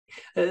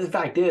The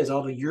fact is,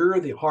 although you're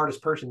the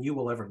hardest person you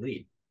will ever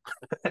lead.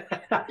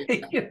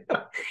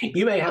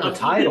 You may have a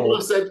title.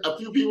 A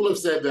few people have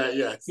said that,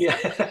 yes.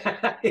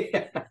 Yeah.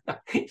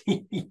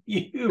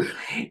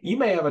 You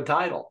may have a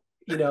title,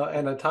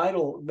 and a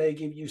title may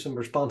give you some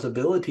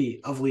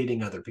responsibility of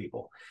leading other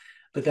people,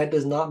 but that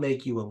does not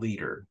make you a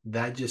leader.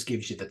 That just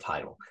gives you the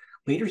title.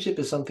 Leadership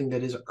is something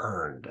that is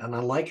earned. And I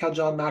like how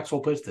John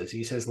Maxwell puts this.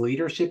 He says,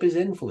 leadership is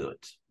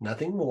influence,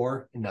 nothing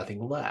more and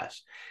nothing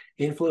less.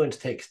 Influence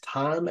takes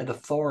time and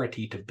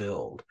authority to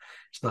build.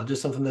 It's not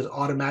just something that's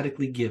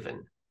automatically given.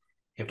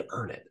 You have to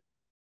earn it.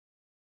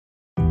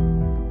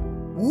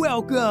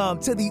 Welcome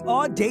to the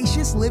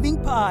Audacious Living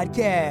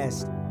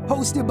Podcast,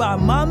 hosted by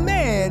my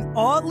man,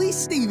 Audley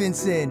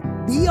Stevenson,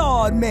 the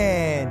Odd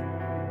Man.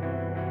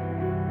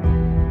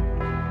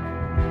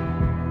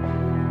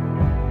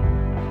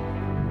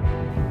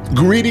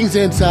 Greetings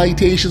and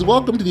salutations.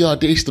 Welcome to the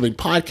Audacious Living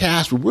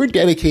Podcast, where we're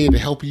dedicated to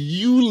help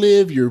you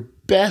live your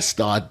best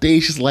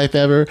audacious life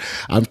ever.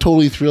 I'm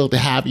totally thrilled to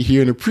have you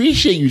here and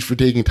appreciate you for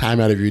taking time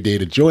out of your day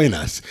to join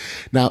us.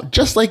 Now,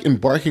 just like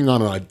embarking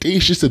on an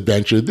audacious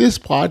adventure, this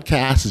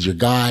podcast is your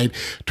guide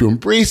to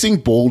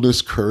embracing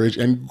boldness, courage,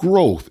 and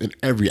growth in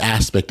every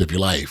aspect of your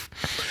life.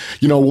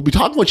 We'll be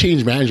talking about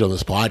change management on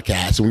this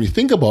podcast. And when you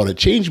think about it,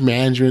 change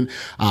management,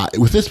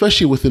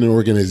 especially within an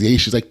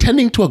organization, is like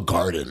tending to a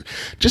garden.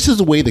 Just as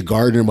the way the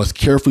gardener must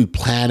carefully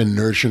plan and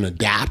nurture and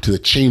adapt to the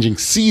changing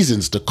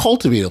seasons to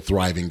cultivate a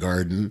thriving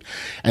garden,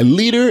 a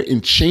leader in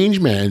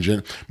change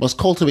management must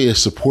cultivate a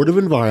supportive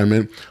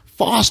environment,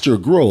 foster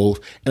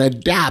growth, and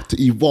adapt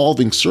to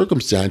evolving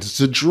circumstances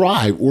to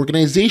drive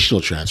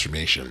organizational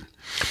transformation.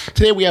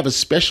 Today, we have a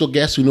special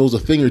guest who knows a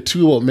thing or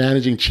two about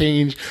managing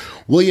change.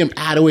 William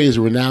Attaway is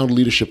a renowned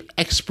leadership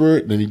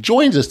expert, and he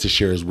joins us to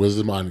share his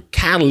wisdom on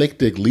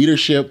catalytic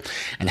leadership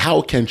and how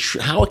it can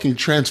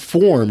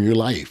transform your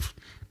life.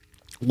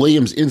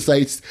 William's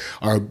insights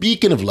are a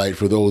beacon of light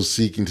for those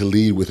seeking to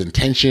lead with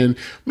intention,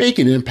 make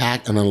an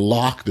impact, and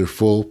unlock their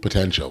full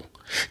potential.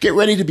 Get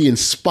ready to be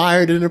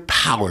inspired and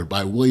empowered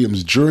by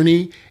William's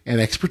journey and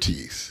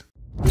expertise.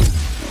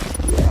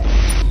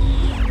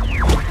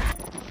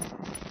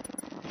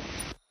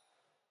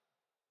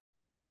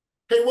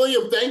 Hey,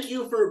 William, thank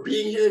you for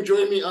being here and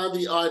joining me on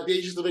the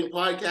Audacious Living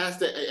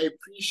Podcast. I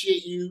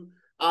appreciate you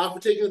for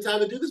taking the time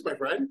to do this, my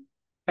friend.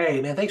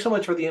 Hey, man, thanks so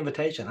much for the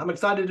invitation. I'm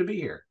excited to be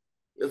here.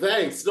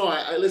 Thanks. No,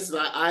 I listen.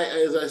 I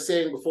as I was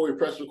saying before we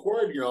press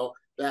record,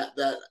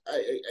 that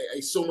I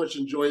so much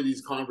enjoy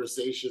these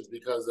conversations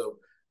because of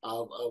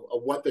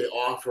what they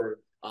offer.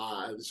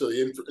 So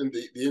the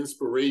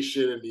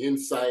inspiration and the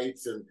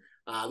insights, and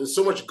there's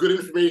so much good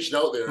information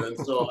out there, and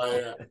so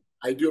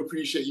I do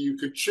appreciate you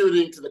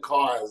contributing to the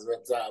cause.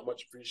 That's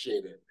much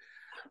appreciated.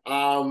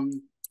 The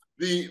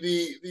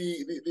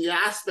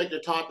aspect or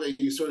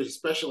topic you sort of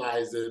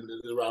specialize in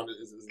around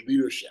is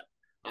leadership.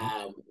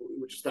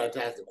 Which is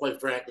fantastic. Quite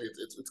frankly,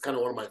 it's kind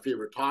of one of my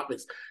favorite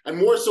topics, and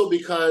more so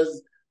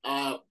because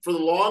for the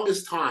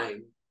longest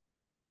time,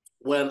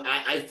 when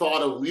I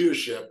thought of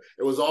leadership,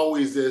 it was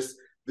always this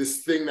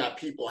thing that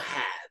people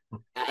had.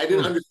 I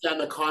didn't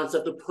understand the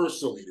concept of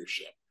personal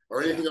leadership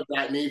or anything of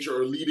that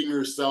nature, or leading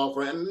yourself.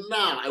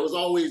 I was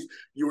always,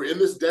 you were in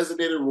this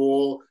designated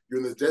role, you're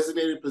in this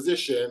designated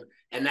position,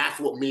 and that's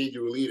what made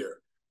you a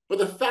leader. But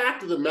the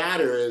fact of the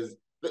matter is,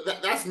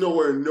 that's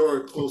nowhere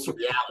close to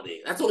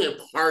reality. That's only a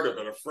part of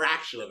it, a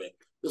fraction of it.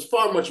 There's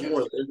far much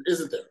more,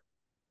 isn't there?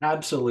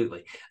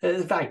 Absolutely.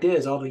 The fact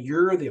is, although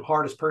you're the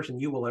hardest person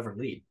you will ever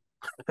lead.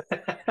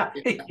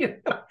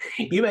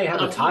 You may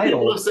have a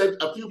title. A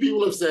few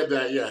people have said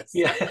that, yes.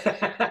 Yeah.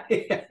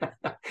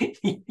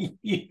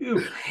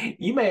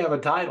 You may have a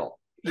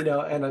title,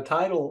 and a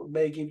title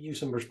may give you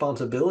some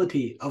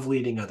responsibility of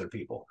leading other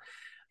people,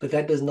 but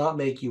that does not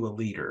make you a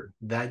leader.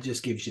 That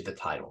just gives you the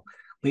title.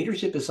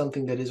 Leadership is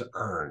something that is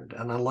earned.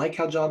 And I like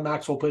how John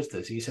Maxwell puts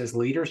this. He says,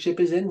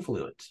 leadership is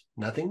influence,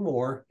 nothing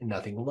more and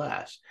nothing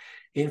less.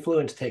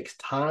 Influence takes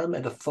time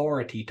and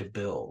authority to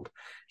build.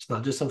 It's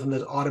not just something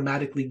that's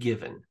automatically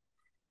given.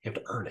 You have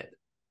to earn it.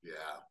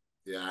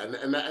 Yeah.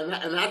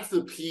 And that's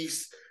the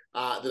piece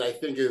that I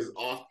think is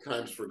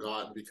oftentimes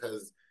forgotten,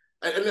 because,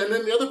 and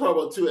then the other part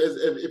about it too is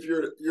if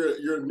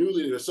you're a new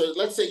leader. So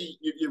let's say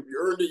you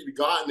earned it, you've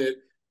gotten it.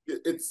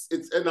 It's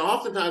and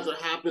oftentimes what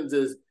happens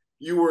is,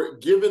 you were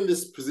given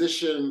this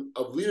position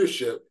of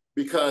leadership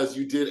because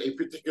you did a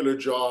particular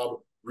job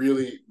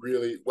really,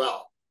 really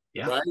well.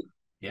 Yeah. Right?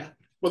 Yeah.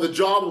 Well, the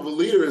job of a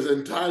leader is an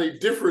entirely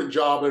different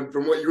job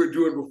from what you were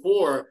doing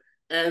before.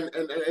 And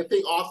I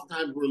think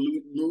oftentimes where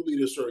new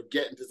leaders sort of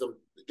get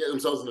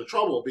themselves into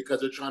trouble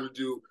because they're trying to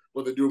do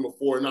what they're doing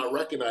before, not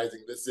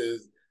recognizing this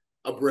is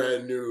a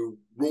brand new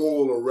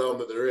role or realm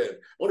that they're in.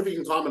 I wonder if you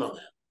can comment on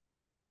that.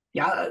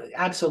 Yeah,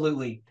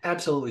 absolutely.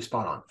 Absolutely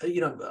spot on.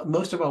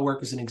 Most of our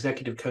work is in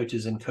executive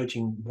coaches and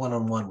coaching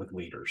one-on-one with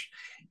leaders.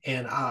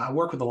 And I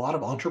work with a lot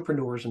of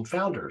entrepreneurs and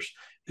founders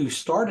who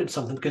started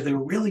something because they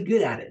were really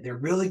good at it. They're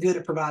really good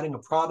at providing a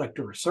product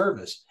or a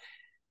service.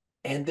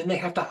 And then they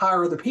have to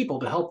hire other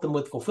people to help them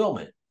with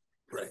fulfillment.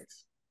 Right.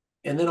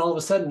 And then all of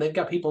a sudden, they've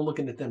got people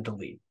looking at them to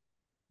lead.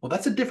 Well,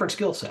 that's a different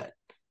skill set.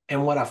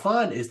 And what I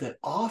find is that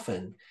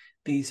often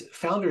these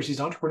founders,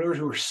 these entrepreneurs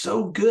who are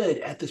so good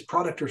at this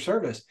product or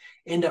service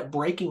end up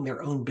breaking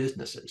their own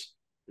businesses,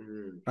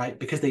 right?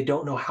 Because they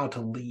don't know how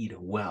to lead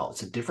well.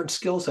 It's a different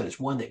skill set. It's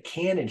one that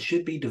can and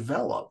should be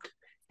developed.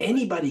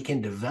 Anybody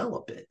can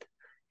develop it.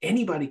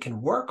 Anybody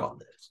can work on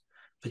this,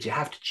 but you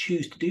have to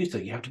choose to do so.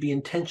 You have to be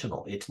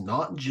intentional. It's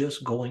not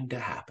just going to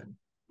happen.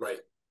 Right.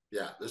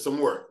 Yeah, there's some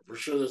work. For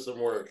sure, there's some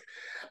work.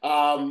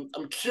 I'm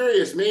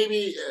curious,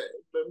 maybe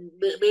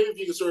if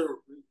you could sort of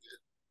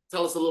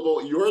tell us a little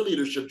about your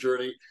leadership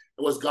journey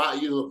and what's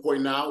got you to the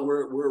point now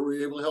where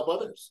we're able to help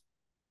others.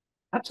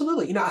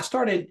 Absolutely.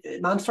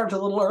 Mine started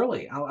a little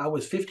early. I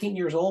was 15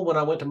 years old when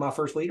I went to my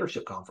first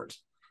leadership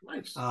conference.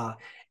 Nice.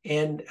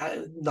 And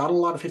not a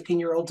lot of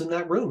 15-year-olds in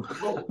that room.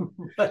 Oh.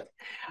 but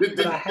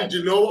did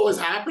you know what was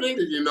happening?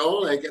 Did you know?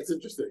 Like, it's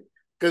interesting.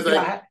 Because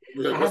I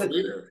was a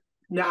leader.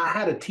 Now, I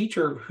had a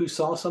teacher who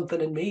saw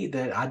something in me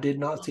that I did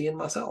not see in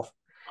myself.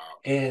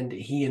 And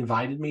he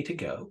invited me to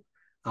go.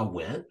 I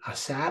went, I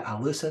sat, I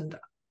listened,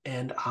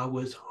 and I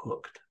was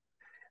hooked.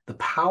 The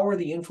power,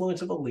 the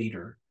influence of a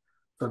leader,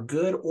 for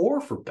good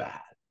or for bad,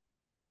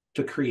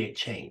 to create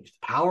change.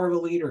 The power of a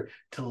leader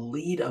to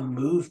lead a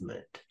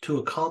movement, to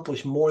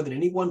accomplish more than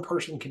any one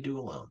person can do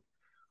alone.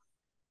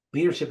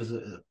 Leadership is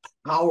a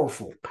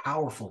powerful,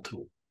 powerful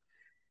tool.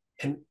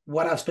 And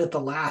what I've spent the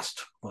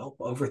last,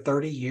 over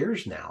 30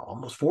 years now,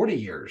 almost 40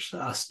 years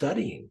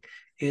studying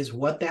is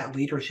what that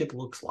leadership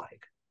looks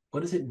like.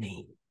 What does it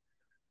mean?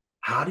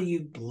 How do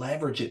you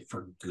leverage it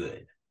for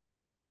good?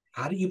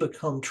 How do you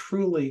become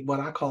truly what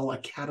I call a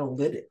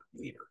catalytic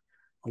leader?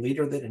 A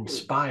leader that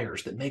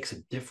inspires, that makes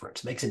a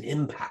difference, makes an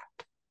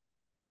impact.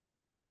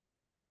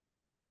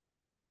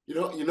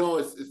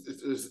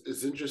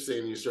 It's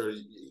interesting.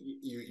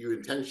 You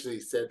intentionally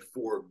said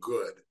for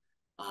good.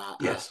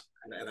 Yes.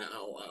 And I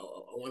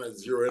want to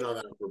zero in on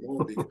that for a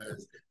moment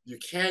because you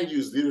can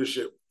use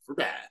leadership for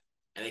bad,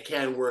 and it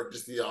can work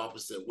just the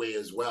opposite way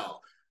as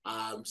well.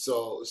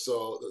 So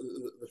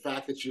the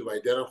fact that you've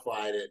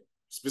identified it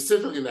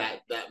specifically in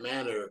that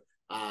manner,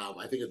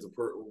 I think it's a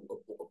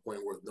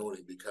point worth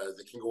noting because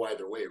it can go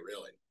either way,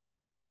 really.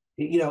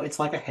 It's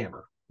like a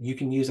hammer. You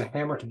can use a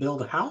hammer to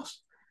build a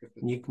house,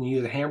 and you can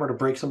use a hammer to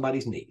break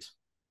somebody's knees,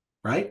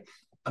 right?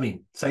 I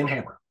mean, same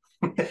hammer.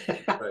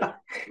 Right.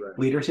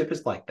 Leadership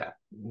is like that.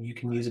 You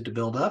can use it to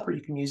build up or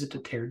you can use it to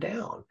tear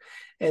down.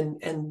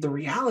 And the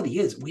reality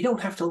is we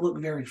don't have to look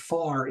very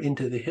far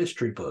into the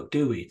history book,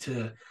 do we,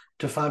 to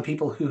find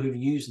people who have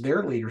used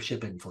their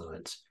leadership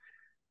influence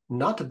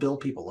not to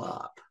build people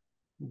up,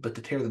 but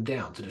to tear them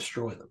down, to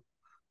destroy them.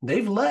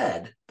 They've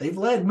led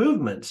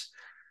movements,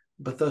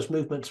 but those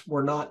movements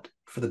were not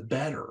for the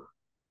better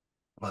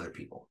of other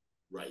people.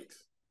 Right.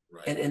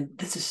 And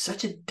this is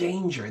such a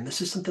danger, and this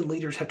is something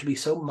leaders have to be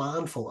so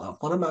mindful of.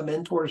 One of my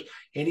mentors,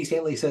 Andy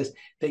Stanley, says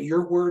that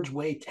your words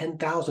weigh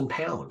 10,000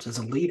 pounds as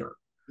a leader,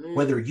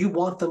 whether you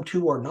want them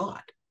to or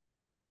not.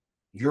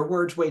 Your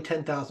words weigh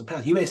 10,000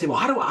 pounds. You may say, well,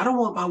 I don't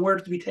want my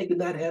words to be taken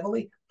that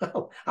heavily.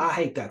 Oh, I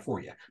hate that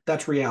for you.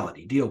 That's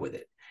reality. Deal with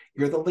it.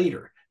 You're the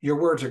leader. Your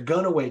words are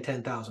going to weigh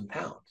 10,000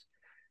 pounds.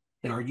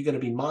 Now, are you going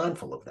to be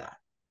mindful of that?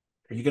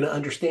 Are you going to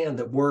understand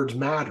that words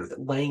matter,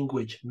 that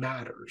language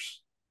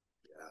matters?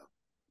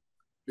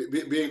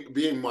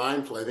 Being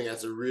mindful, I think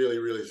that's a really,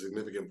 really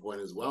significant point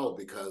as well,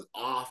 because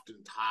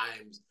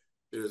oftentimes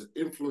there's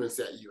influence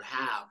that you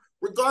have,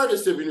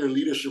 regardless of in your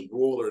leadership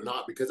role or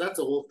not, because that's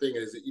the whole thing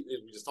is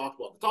we just talked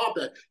about the top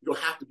that you don't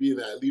have to be in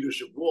that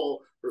leadership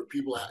role for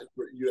people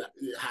where you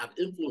have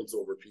influence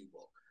over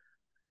people.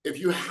 If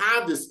you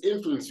have this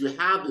influence, you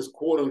have this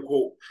quote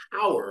unquote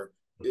power.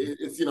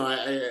 It's I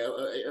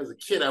as a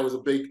kid, I was a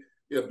big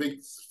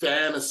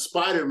fan of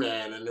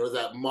Spider-Man, and there was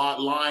that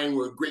line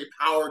where great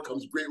power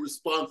comes great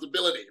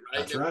responsibility, right?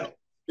 That's right.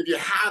 If you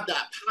have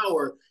that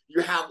power,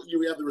 you have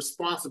the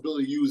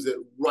responsibility to use it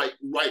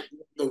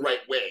the right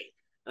way.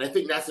 And I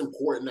think that's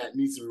important. That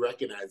needs to be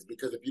recognized,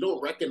 because if you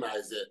don't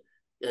recognize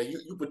it,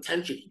 you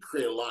potentially can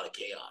create a lot of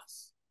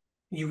chaos.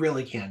 You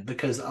really can,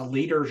 because a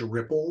leader's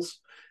ripples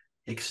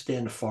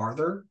extend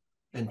farther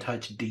and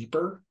touch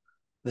deeper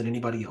than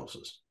anybody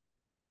else's.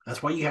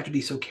 That's why you have to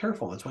be so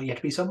careful. That's why you have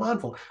to be so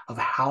mindful of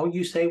how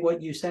you say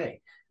what you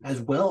say,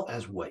 as well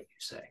as what you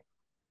say.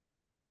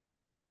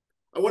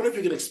 I wonder if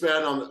you can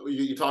expand on,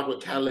 you talk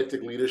about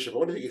catalytic leadership. I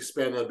wonder if you can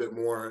expand on a bit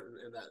more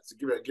in that, to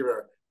give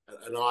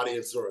an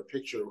audience or a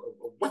picture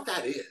of what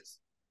that is.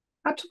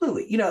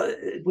 Absolutely.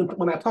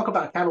 When I talk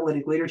about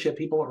catalytic leadership,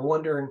 people are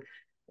wondering,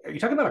 are you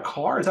talking about a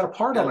car? Is that a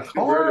part on a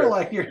car?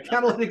 Like you're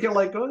catalytic, you're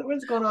like,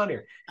 what's going on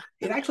here?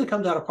 It actually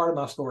comes out of part of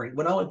my story.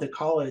 When I went to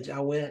college, I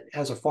went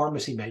as a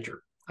pharmacy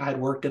major. I had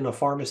worked in a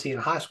pharmacy in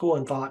high school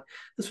and thought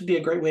this would be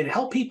a great way to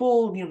help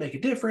people, make a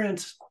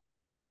difference.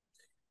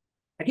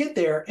 I get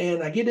there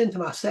and I get into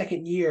my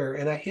second year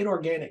and I hit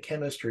organic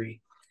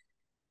chemistry.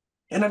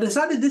 And I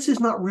decided this is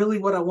not really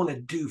what I want to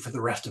do for the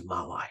rest of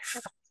my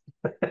life.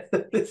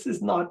 This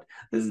is not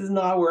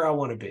where I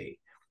want to be.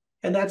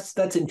 And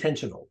that's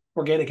intentional.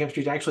 Organic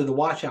chemistry is actually the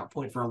washout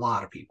point for a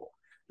lot of people.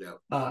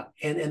 Yeah.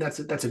 And that's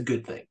a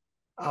good thing.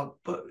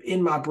 But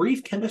in my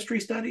brief chemistry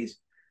studies,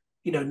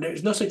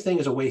 there's no such thing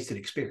as a wasted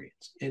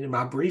experience. And in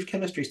my brief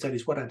chemistry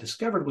studies, what I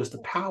discovered was the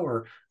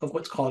power of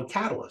what's called a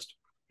catalyst.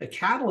 A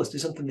catalyst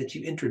is something that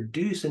you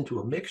introduce into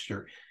a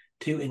mixture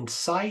to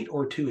incite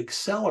or to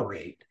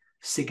accelerate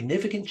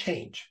significant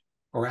change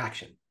or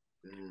action.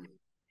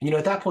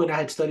 At that point, I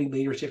had studied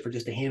leadership for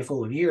just a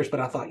handful of years, but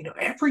I thought,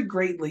 every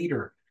great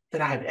leader that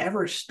I have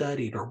ever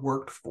studied or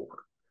worked for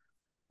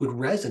would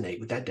resonate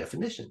with that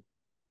definition.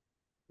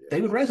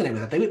 They would resonate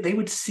with that. They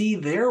would see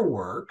their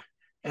work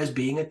as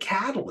being a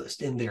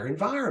catalyst in their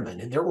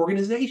environment, in their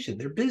organization,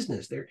 their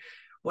business, their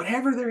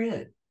whatever they're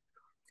in.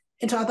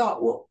 And so I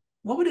thought, well,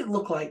 what would it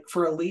look like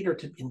for a leader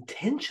to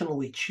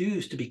intentionally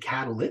choose to be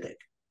catalytic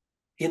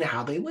in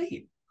how they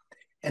lead?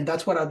 And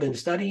that's what I've been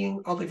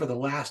studying only for the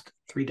last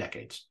 3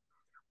 decades.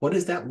 What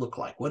does that look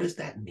like? What does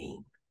that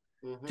mean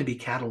to be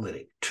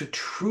catalytic, to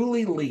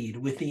truly lead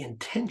with the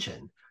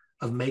intention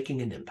of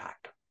making an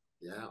impact?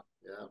 Yeah.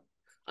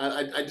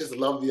 I just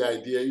love the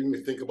idea, even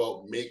to think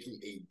about making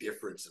a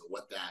difference and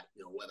what that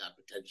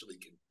potentially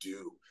can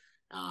do.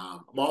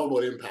 I'm all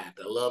about impact.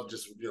 I love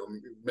just,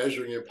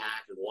 measuring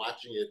impact and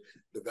watching it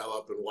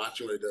develop and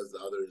watching what it does to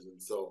others.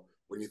 And so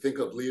when you think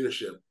of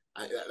leadership,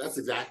 that's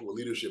exactly what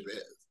leadership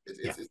is.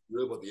 It's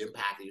really about the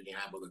impact that you can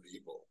have on other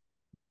people.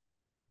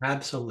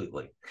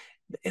 Absolutely.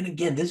 And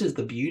again, this is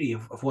the beauty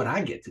of what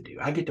I get to do.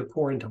 I get to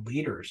pour into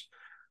leaders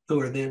who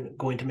are then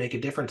going to make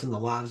a difference in the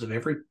lives of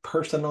every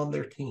person on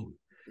their team,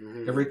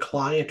 every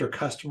client or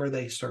customer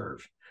they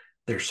serve,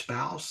 their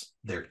spouse,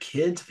 their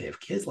kids. If they have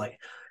kids, like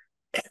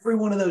every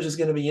one of those is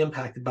going to be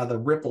impacted by the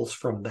ripples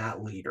from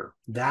that leader.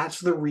 That's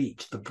the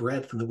reach, the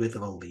breadth, and the width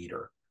of a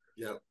leader.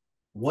 Yeah.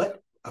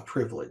 What a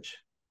privilege.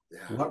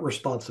 Yeah. What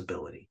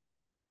responsibility.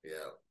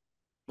 Yeah.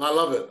 I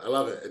love it.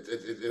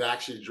 It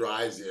actually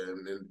drives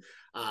you and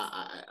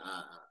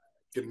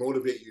can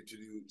motivate you to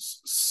do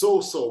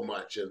so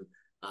much. And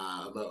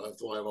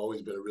that's why I've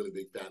always been a really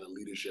big fan of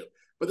leadership.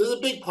 But there's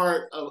a big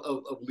part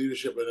of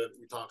leadership, and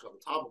we talked on the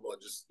top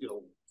about just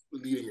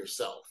leading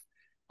yourself.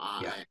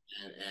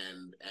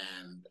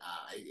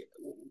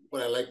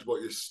 What I liked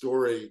about your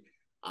story,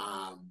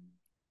 at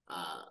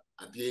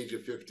the age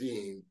of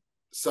 15,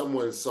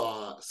 someone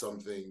saw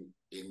something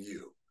in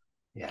you.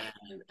 Yeah.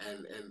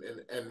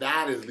 And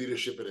that is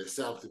leadership in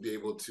itself, to be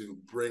able to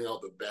bring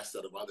out the best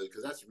out of others,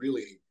 because that's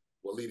really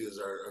what leaders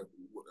are,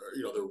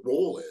 their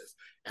role is.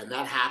 And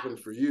that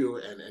happened for you,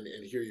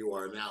 and here you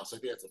are now. So I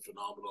think that's a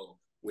phenomenal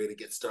way to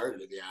get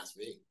started, if you ask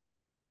me.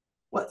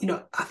 Well,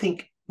 I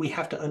think we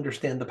have to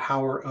understand the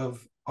power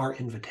of our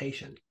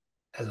invitation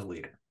as a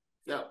leader.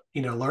 Yeah.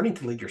 Learning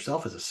to lead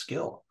yourself is a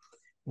skill.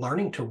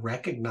 Learning to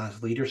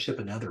recognize leadership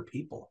in other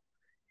people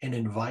and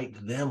invite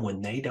them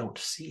when they don't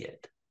see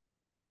it.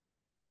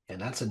 And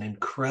that's an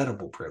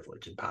incredible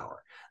privilege and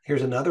power.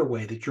 Here's another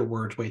way that your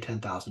words weigh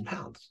 10,000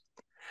 pounds.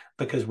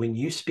 Because when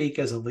you speak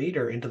as a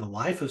leader into the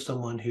life of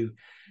someone who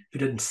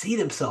doesn't see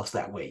themselves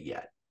that way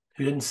yet,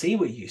 who doesn't see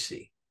what you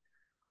see,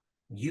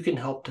 you can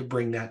help to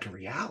bring that to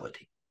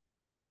reality.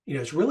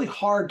 It's really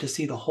hard to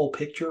see the whole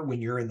picture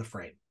when you're in the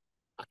frame.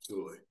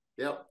 Absolutely.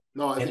 Yep.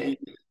 No, I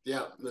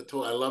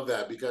love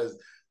that, because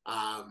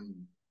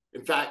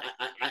in fact,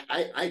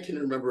 I can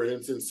remember an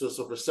instance.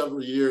 So for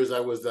several years, I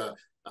was a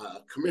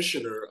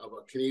commissioner of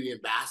a Canadian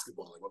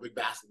basketball, like a big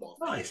basketball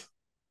fan. Nice.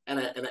 And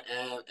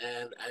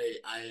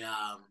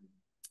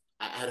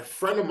I had a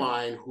friend of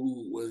mine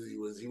who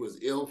was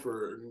ill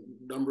for a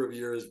number of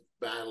years,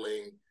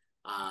 battling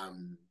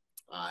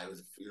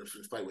he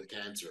was fighting with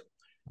cancer.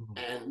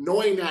 And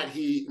knowing that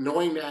he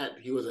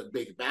was a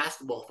big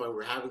basketball fan, we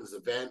were having this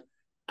event,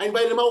 I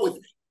invited him out with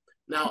me.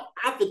 Now,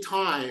 at the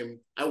time,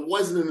 I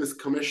wasn't in this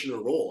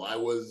commissioner role. I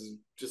was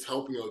just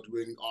helping out,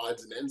 doing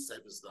odds and ends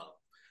type of stuff.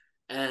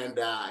 And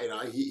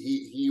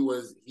he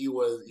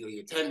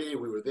attended.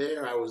 We were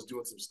there. I was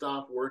doing some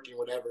stuff, working,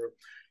 whatever.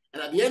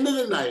 And at the end of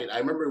the night, I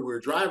remember we were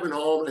driving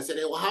home, and I said,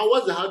 "Hey, well, how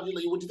was it?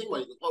 What did you think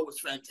about it?" He goes, "Oh, it was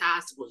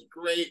fantastic. It was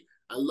great.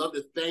 I loved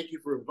it. Thank you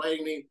for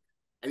inviting me."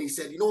 And he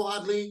said,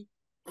 "Audley,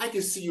 I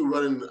can see you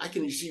running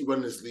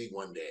this league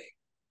one day."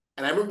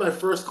 And I remember my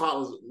first call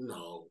was,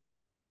 "No,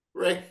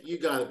 Rick, you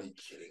gotta be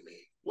kidding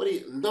me.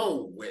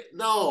 No way.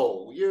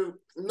 No,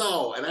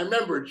 no." And I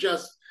remember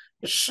just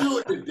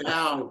shooting it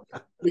down.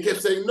 He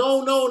kept saying,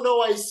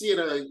 no, I see it.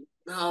 And I'm like,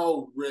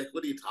 "No, Rick,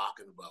 what are you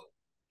talking about?"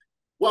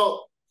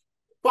 Well,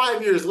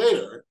 5 years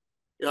later,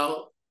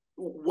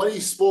 what he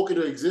spoke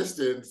into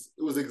existence,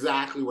 it was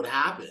exactly what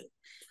happened.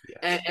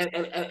 Yeah.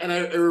 And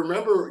I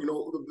remember,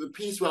 the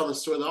piece around the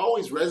story that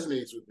always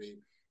resonates with me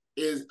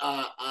is,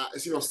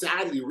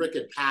 sadly, Rick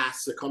had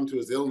succumbed to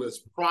his illness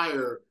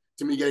prior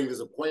to me getting this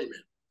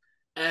appointment.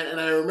 And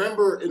I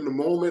remember in the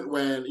moment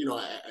when,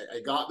 I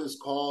got this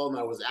call and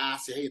I was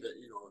asked, "Hey,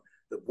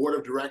 the board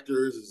of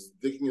directors is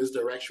thinking this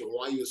direction.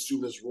 Why you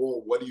assume this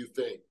role? What do you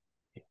think?"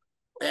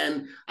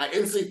 And I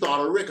instantly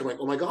thought of Rick. I'm like,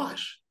 "Oh my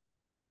gosh,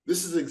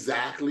 this is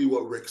exactly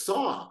what Rick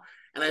saw."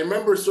 And I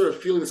remember sort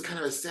of feeling this kind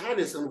of a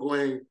sadness. I'm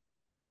going,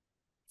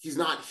 he's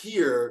not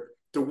here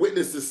to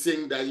witness this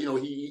thing that,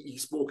 he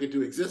spoke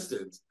into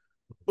existence.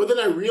 But then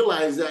I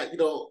realized that,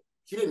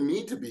 he didn't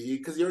need to be,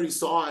 because he already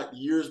saw it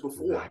years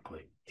before.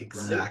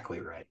 Exactly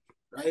right.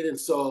 Right. And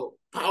so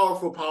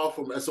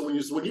powerful. And so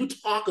when you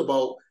talk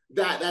about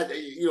that,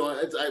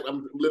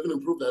 I'm living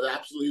in proof that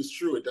absolutely is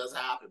true. It does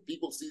happen.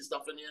 People see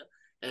stuff in you,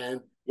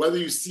 and whether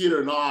you see it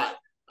or not,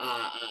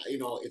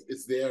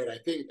 it's there. And I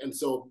think, and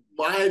so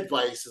my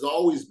advice has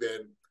always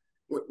been,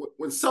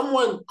 when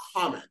someone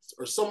comments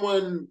or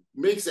someone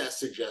makes that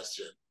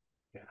suggestion,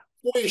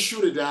 before you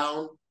shoot it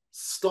down,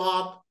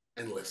 stop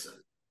and listen.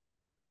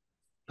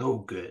 So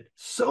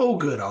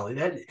good, Ollie.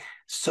 That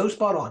so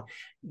spot on.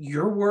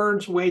 Your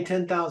words weigh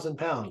 10,000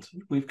 pounds.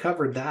 We've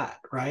covered that,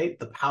 right?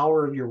 The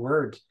power of your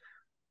words.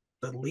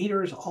 But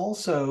leaders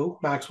also,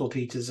 Maxwell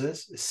teaches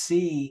us,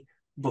 see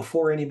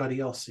before anybody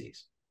else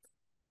sees,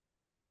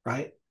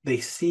 right? They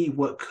see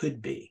what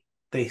could be.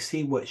 They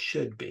see what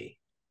should be.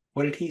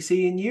 What did he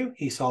see in you?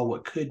 He saw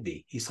what could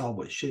be. He saw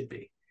what should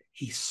be.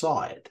 He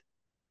saw it.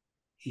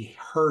 He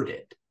heard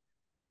it,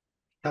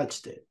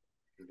 touched it,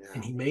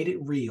 and he made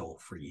it real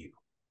for you.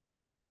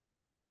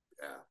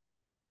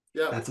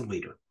 Yeah. That's a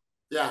leader.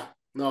 Yeah.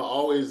 No,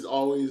 always.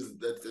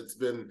 It's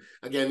been,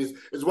 again,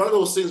 it's one of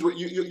those things where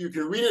you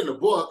can read it in a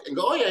book and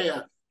go, oh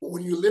yeah. But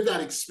when you live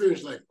that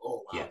experience, like,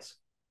 oh wow. Yes.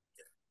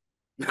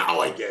 Now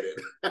I get it.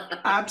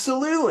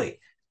 Absolutely.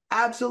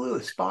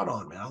 Spot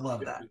on, man. I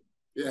love that.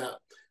 Yeah.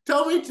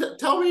 Tell me,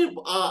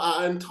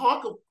 and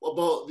talk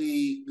about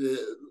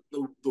the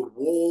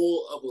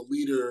role of a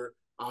leader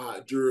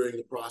during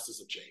the process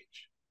of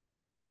change.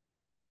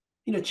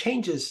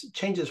 Change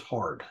is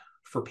hard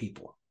for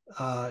people.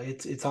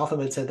 It's often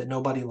been said that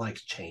nobody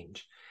likes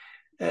change,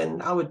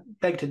 and I would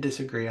beg to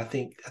disagree. I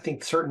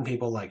think certain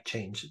people like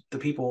change. The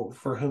people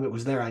for whom it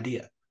was their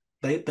idea,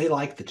 they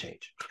like the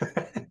change.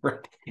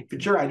 Right? If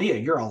it's your idea,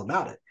 you're all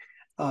about it.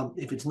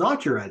 If it's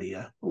not your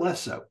idea, less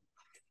so.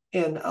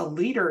 And a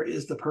leader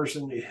is the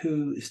person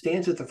who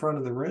stands at the front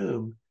of the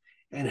room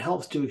and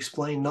helps to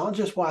explain not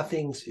just why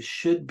things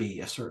should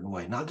be a certain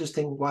way, not just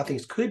why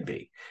things could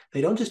be.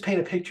 They don't just paint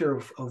a picture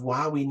of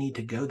why we need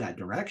to go that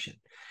direction.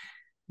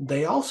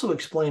 They also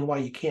explain why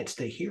you can't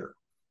stay here.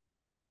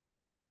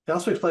 They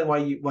also explain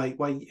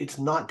why it's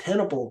not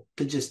tenable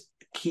to just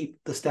keep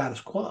the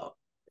status quo.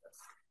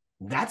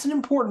 That's an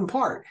important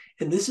part.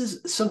 And this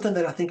is something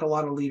that I think a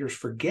lot of leaders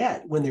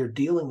forget when they're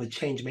dealing with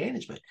change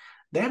management.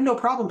 They have no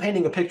problem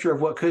painting a picture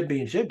of what could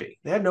be and should be.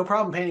 They have no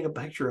problem painting a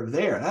picture of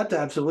there. That's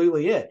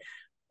absolutely it.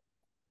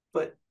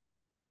 But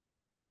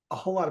a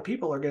whole lot of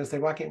people are going to say,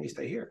 why can't we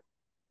stay here?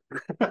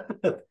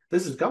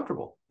 This is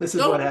comfortable. This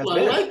is what has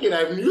been. I like it.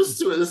 I'm used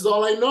to it. This is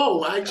all I know.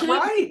 Why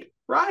change?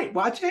 Right.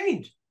 Why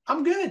change?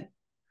 I'm good.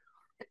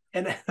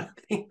 And I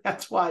think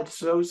that's why it's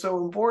so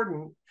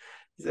important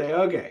to say,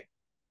 okay,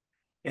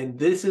 and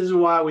this is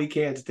why we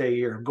can't stay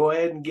here. Go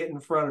ahead and get in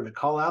front of it.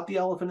 Call out the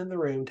elephant in the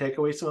room, take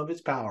away some of its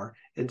power,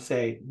 and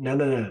say,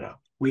 no.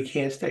 We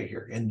can't stay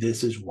here. And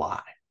this is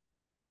why.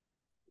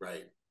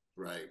 Right.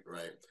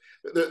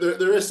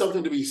 There is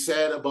something to be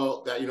said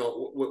about that,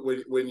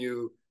 when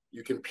you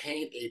can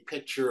paint a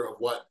picture of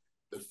what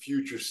the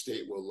future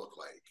state will look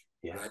like.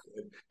 Yeah. Right?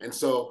 And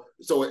so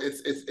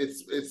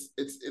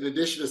it's in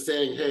addition to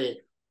saying, hey,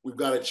 we've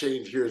got to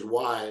change, here's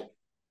why,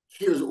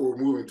 here's what we're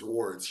moving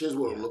towards, here's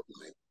what it looks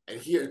like.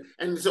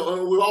 And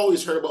so we've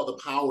always heard about the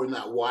power in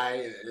that why,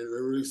 and it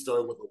really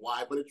started with the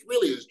why, but it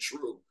really is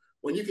true.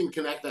 When you can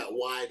connect that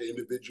why to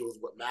individuals,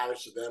 what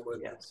matters to them, what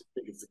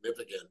it's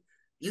significant,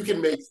 you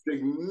can make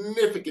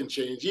significant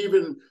change.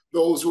 Even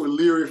those who are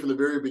leery from the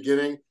very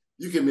beginning,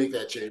 you can make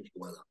that change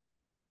for them.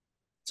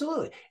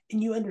 Absolutely.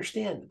 And you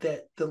understand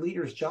that the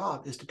leader's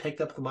job is to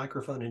take up the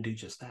microphone and do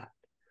just that.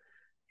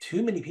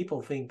 Too many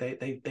people think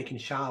they can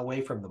shy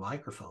away from the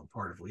microphone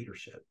part of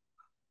leadership.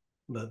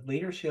 But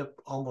leadership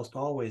almost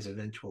always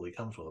eventually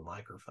comes with a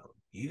microphone.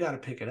 You got to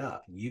pick it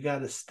up. You got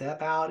to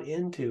step out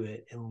into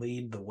it and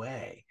lead the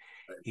way.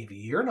 Right. If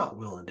you're not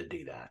willing to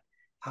do that,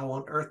 how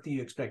on earth do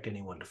you expect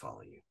anyone to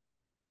follow you?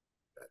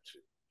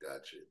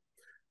 Got you.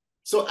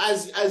 So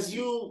as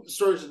you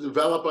started to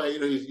develop,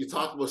 you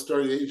talked about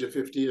starting at the age of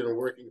 15 and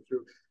working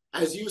through.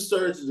 As you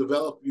started to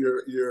develop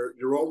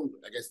your own,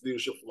 I guess,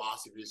 leadership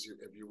philosophies,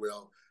 if you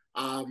will,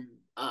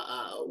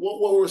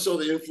 what were some of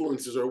the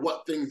influences, or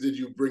what things did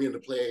you bring into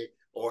play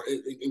or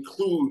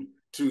include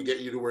to get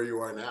you to where you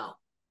are now?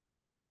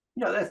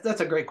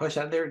 That's a great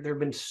question. There have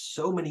been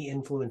so many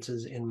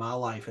influences in my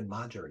life and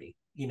my journey.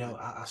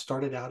 I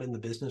started out in the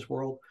business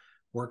world,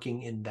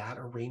 working in that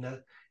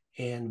arena,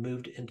 and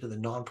moved into the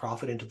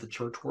nonprofit, into the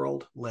church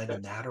world, led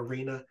in that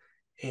arena,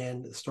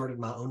 and started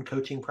my own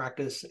coaching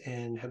practice,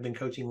 and have been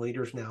coaching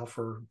leaders now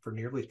for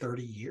nearly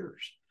 30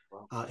 years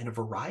in a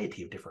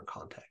variety of different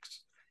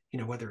contexts.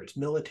 Whether it's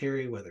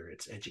military, whether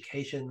it's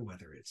education,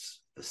 whether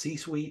it's the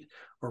C-suite,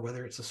 or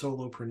whether it's a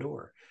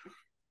solopreneur.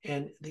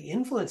 And the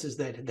influences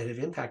that have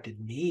impacted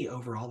me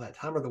over all that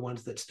time are the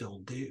ones that still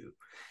do.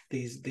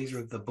 These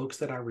are the books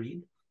that I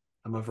read.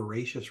 I'm a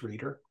voracious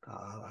reader.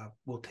 I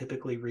will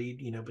typically read,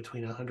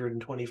 between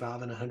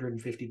 125 and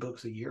 150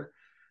 books a year,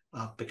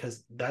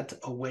 because that's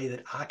a way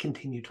that I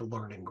continue to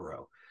learn and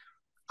grow.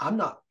 I'm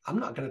not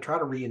going to try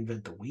to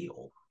reinvent the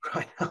wheel,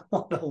 right? I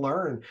want to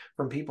learn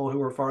from people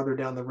who are farther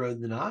down the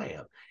road than I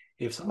am.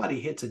 If somebody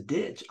hits a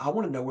ditch, I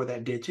want to know where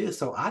that ditch is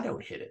so I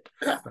don't hit it,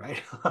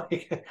 right?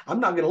 Like, I'm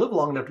not going to live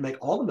long enough to make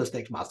all the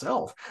mistakes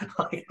myself.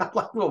 Like, I'd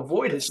like to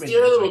avoid it.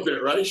 Share a little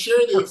bit, right? Share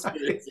the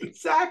experience.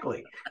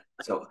 Exactly.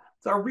 So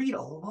I read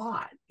a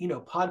lot.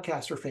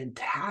 Podcasts are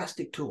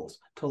fantastic tools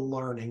to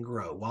learn and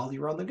grow while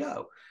you're on the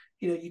go.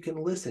 You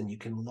can listen, you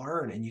can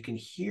learn, and you can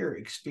hear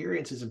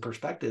experiences and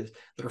perspectives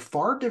that are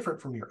far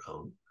different from your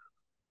own,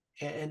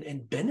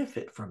 and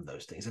benefit from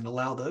those things and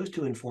allow those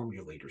to inform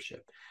your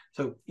leadership.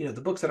 So, the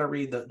books that I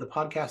read, the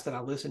podcasts that I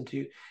listen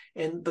to,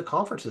 and the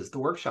conferences, the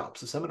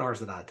workshops, the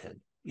seminars that I attend.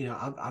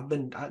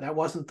 That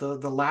wasn't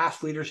the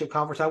last leadership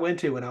conference I went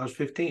to when I was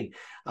 15.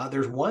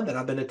 There's one that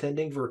I've been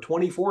attending for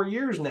 24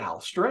 years now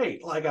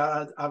straight. Like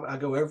I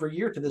go every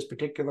year to this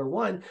particular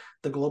one,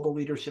 the Global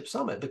Leadership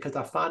Summit, because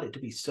I find it to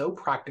be so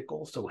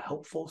practical, so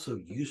helpful, so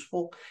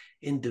useful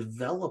in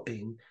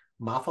developing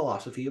my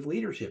philosophy of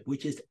leadership,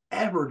 which is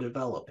ever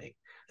developing.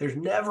 There's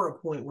never a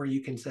point where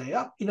you can say,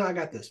 oh, I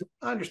got this.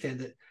 I understand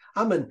it.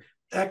 I'm an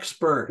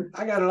expert.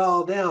 I got it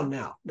all down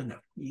now. No,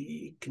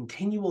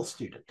 continual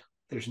student.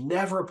 There's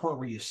never a point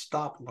where you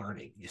stop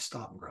learning, you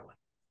stop growing.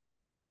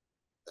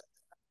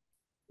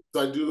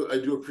 So I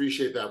do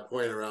appreciate that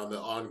point around the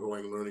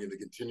ongoing learning and the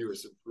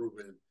continuous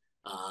improvement,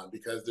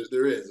 because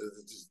there's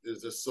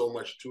just so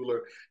much to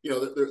learn.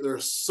 There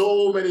are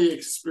so many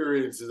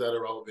experiences that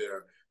are out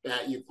there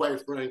that you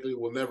quite frankly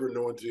will never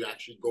know until you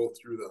actually go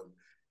through them.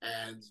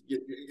 And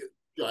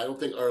I don't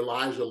think our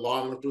lives are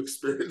long enough to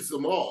experience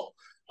them all.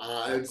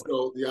 And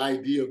so the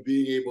idea of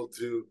being able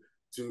to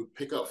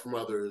pick up from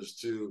others,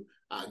 to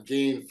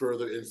gain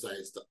further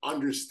insights, to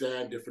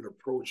understand different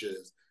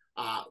approaches,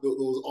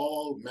 those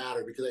all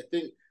matter, because I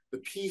think the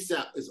piece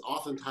that is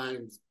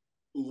oftentimes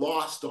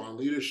lost on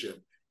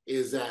leadership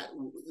is that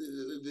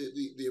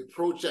the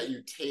approach that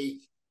you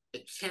take,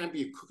 it can't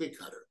be a cookie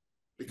cutter,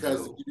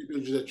 because the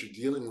individuals that you're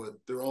dealing with,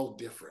 they're all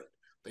different.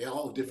 They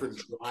all have different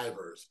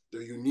drivers.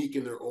 They're unique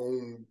in their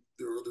own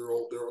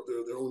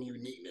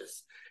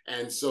uniqueness.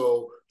 And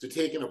so to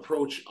take an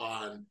approach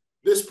on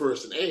this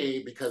person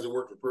A because it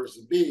worked for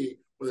person B,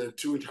 when they're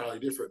two entirely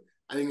different,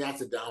 I think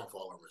that's a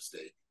downfall or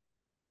mistake.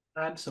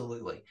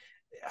 Absolutely.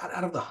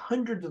 Out of the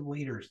hundreds of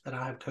leaders that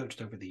I have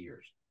coached over the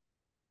years,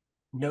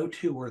 no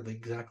two were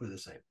exactly the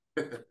same.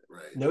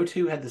 Right. No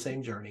two had the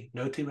same journey.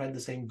 No two had the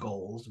same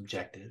goals,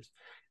 objectives.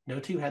 No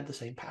two had the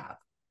same path.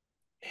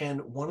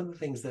 And one of the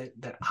things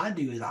that I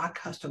do is I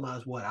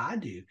customize what I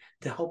do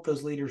to help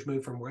those leaders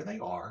move from where they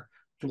are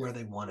to where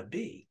they want to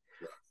be.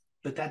 Right.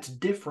 But that's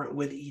different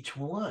with each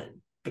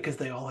one, because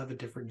they all have a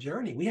different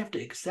journey. We have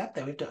to accept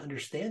that. We have to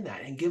understand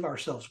that and give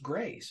ourselves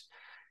grace.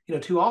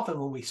 Too often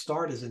when we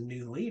start as a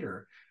new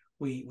leader,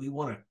 we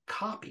want to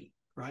copy,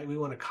 right? We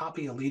want to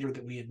copy a leader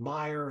that we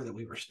admire or that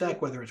we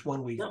respect, whether it's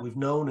one we've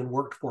known and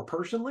worked for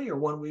personally or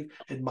one we've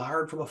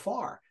admired from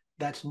afar.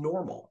 That's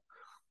normal.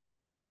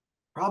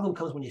 Problem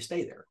comes when you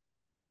stay there.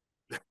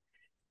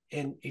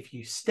 And if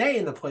you stay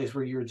in the place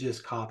where you're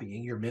just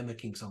copying, you're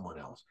mimicking someone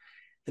else,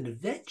 then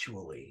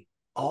eventually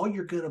all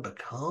you're going to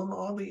become,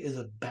 Audley, is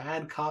a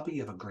bad copy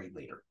of a great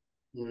leader.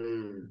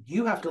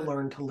 You have to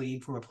learn to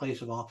lead from a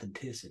place of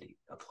authenticity,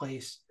 a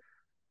place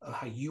of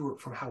how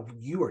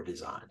you are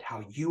designed,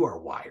 how you are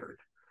wired.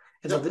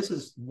 And so this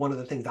is one of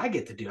the things I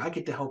get to do. I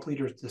get to help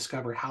leaders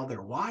discover how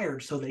they're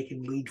wired so they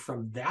can lead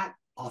from that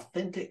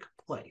authentic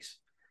place.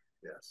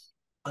 Yes.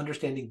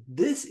 Understanding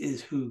this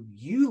is who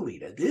you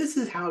lead at. This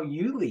is how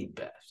you lead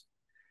best.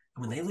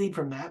 And when they lead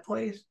from that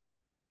place,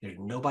 there's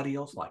nobody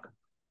else like them.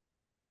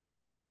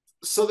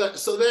 So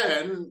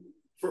then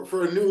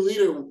for a new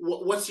leader,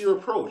 what's your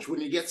approach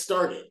when you get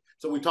started?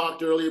 So we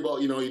talked earlier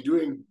about, you're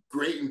doing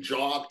great in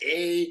job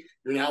A,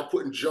 you're now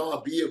putting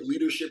job B of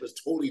leadership is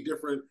totally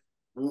different.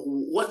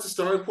 What's the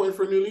starting point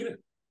for a new leader?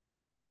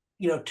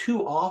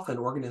 Too often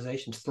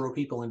organizations throw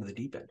people into the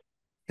deep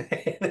end.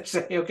 They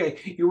say, okay,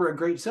 you were a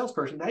great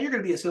salesperson. Now you're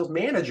going to be a sales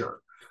manager.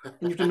 And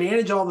you have to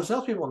manage all the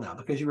salespeople now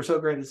because you were so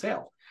great at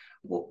sales.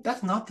 Well,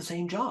 that's not the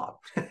same job.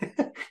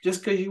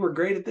 Just because you were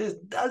great at this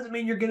doesn't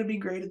mean you're going to be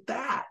great at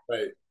that.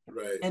 Right.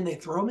 And they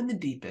throw them in the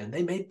deep end.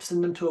 They may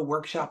send them to a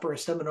workshop or a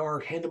seminar, or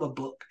hand them a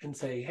book and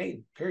say,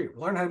 hey, here,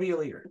 learn how to be a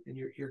leader and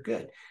you're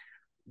good.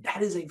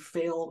 That is a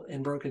failed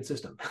and broken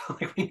system.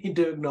 Like, we need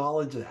to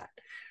acknowledge that,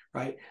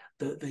 right?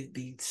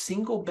 The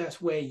single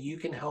best way you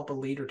can help a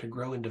leader to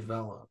grow and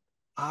develop,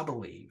 I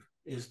believe,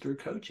 is through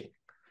coaching.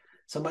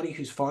 Somebody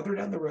who's farther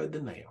down the road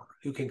than they are,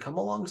 who can come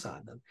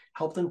alongside them,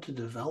 help them to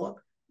develop,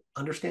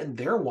 understand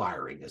their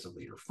wiring as a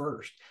leader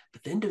first,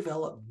 but then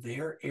develop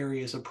their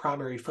areas of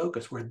primary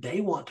focus where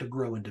they want to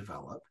grow and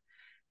develop,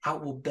 how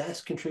it will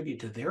best contribute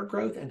to their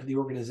growth and to the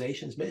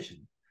organization's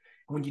mission.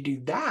 And when you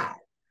do that,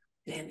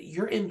 then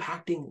you're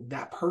impacting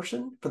that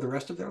person for the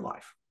rest of their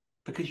life,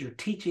 because you're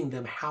teaching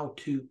them how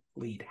to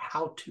lead,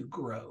 how to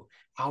grow,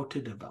 how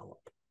to develop.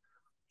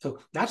 So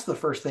that's the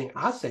first thing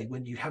I say.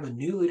 When you have a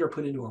new leader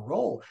put into a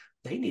role,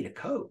 they need a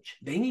coach.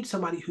 They need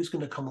somebody who's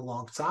going to come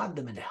alongside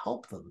them and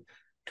help them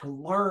to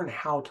learn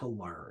how to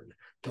learn,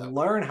 to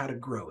learn how to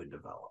grow and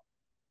develop.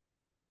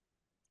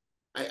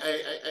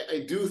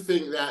 I do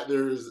think that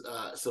there's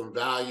some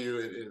value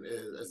in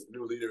as a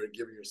new leader in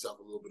giving yourself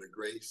a little bit of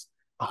grace.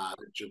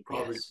 That you're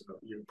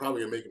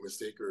probably gonna make a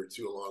mistake or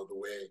two along the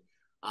way.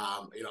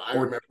 I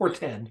remember or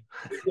 10.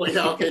 Well,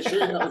 yeah, okay, sure.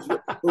 Yeah,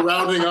 we're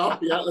rounding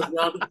up. Yeah, let's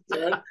round up to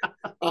 10.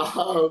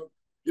 I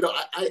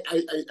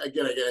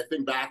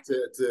think back to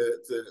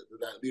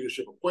that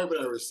leadership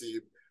appointment I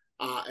received,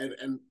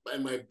 and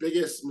my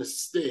biggest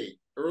mistake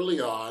early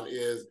on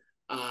is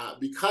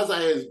because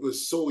I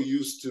was so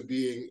used to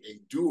being a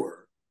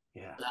doer,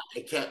 that I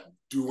kept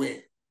doing.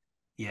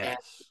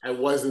 Yes. And I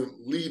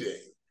wasn't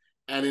leading.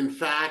 And in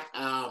fact,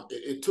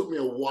 it took me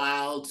a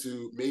while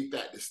to make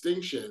that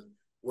distinction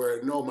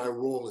where, no, my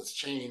role has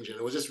changed. And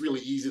it was just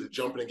really easy to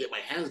jump in and get my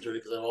hands dirty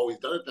because I've always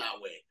done it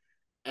that way.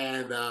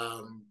 And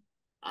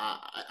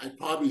I'd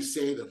probably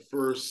say the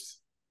first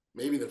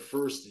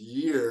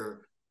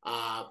year,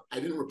 I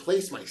didn't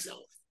replace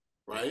myself,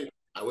 right?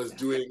 I was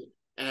doing,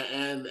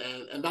 and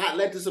that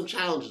led to some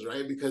challenges,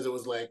 right? Because it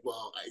was like,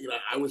 well,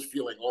 I was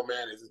feeling, oh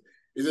man,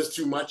 is this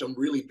too much? I'm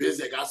really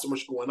busy. I got so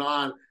much going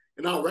on.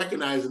 And not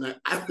recognizing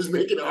that I was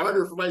making it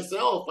harder for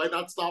myself by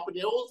not stopping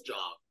the old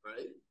job,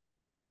 right?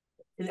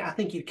 And I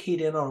think you keyed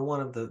in on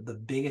one of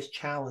the biggest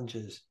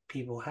challenges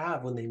people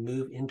have when they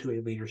move into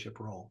a leadership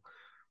role.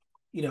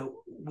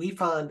 We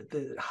find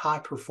that high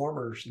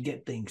performers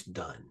get things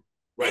done.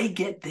 Right. They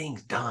get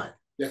things done.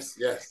 Yes.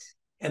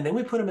 And then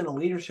we put them in a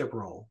leadership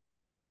role.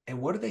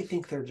 And what do they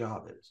think their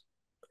job is?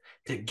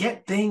 To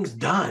get things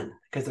done,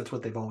 because that's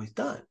what they've always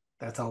done.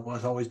 That's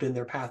always been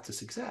their path to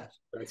success.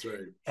 That's right.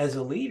 As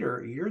a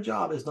leader, your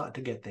job is not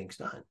to get things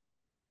done.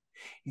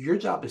 Your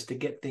job is to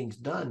get things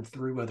done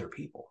through other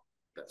people.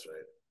 That's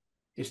right.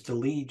 It's to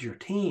lead your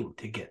team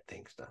to get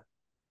things done.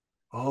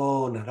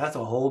 Oh, now that's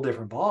a whole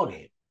different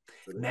ballgame.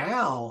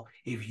 Now,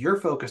 if you're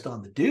focused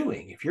on the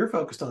doing, if you're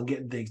focused on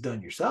getting things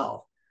done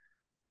yourself,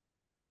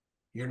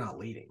 you're not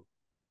leading.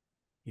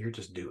 You're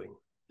just doing.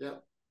 Yeah.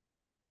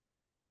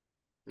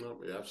 No,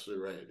 you're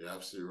absolutely right. You're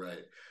absolutely right.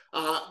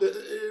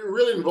 It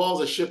really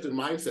involves a shift in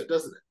mindset,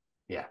 doesn't it?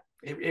 Yeah,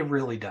 it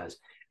really does.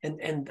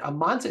 And a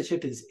mindset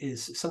shift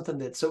is something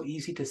that's so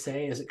easy to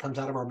say as it comes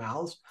out of our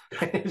mouths.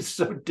 It's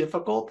so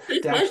difficult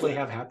to actually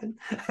have happen.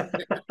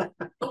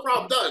 No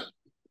problem, done.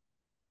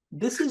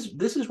 This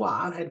is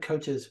why I've had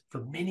coaches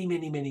for many,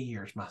 many, many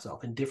years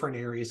myself in different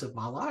areas of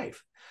my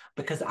life,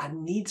 because I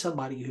need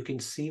somebody who can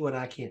see what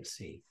I can't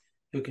see,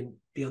 who can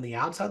be on the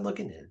outside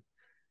looking in,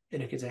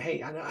 and who can say,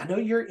 hey, I know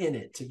you're in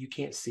it, so you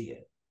can't see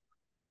it,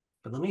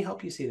 but let me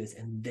help you see this.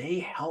 And they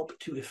help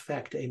to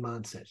effect a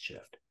mindset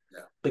shift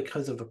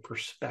because of a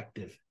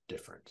perspective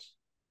difference.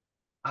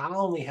 I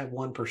only have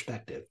one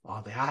perspective.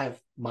 I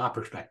have my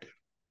perspective.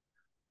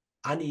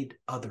 I need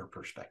other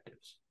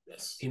perspectives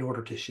in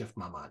order to shift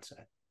my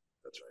mindset.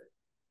 That's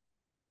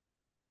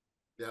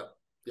right.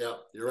 Yeah,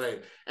 you're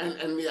right.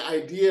 And the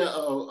idea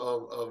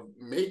of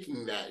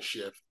making that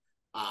shift,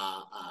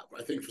 I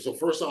think, so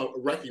first off,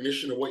 a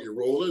recognition of what your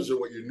role is or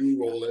what your new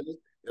role is.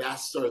 It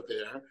has to start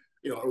there.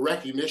 A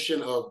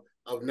recognition of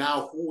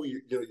now who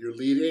you're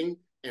leading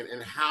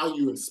and how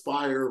you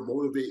inspire,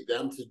 motivate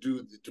them to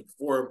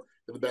perform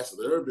to the best of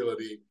their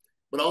ability,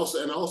 but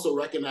also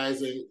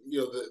recognizing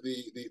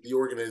the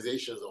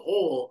organization as a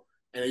whole,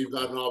 and you've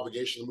got an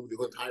obligation to move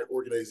the entire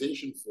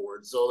organization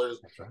forward. So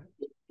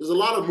there's a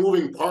lot of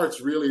moving parts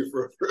really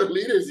for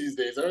leaders these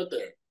days, aren't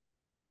there?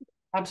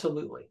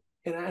 Absolutely.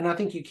 And I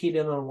think you keyed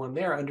in on one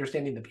there,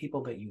 understanding the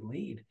people that you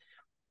lead.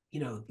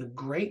 The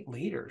great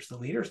leaders, the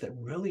leaders that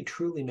really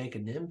truly make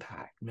an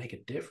impact, make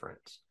a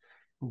difference,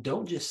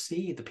 don't just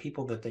see the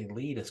people that they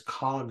lead as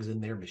cogs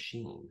in their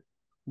machine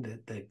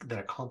that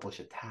accomplish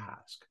a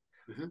task.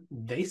 Mm-hmm.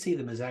 They see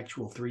them as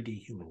actual 3D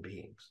human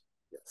beings.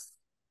 Yes.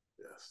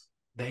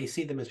 They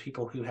see them as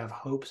people who have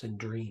hopes and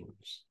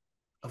dreams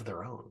of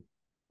their own.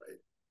 Right.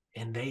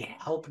 And they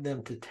help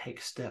them to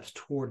take steps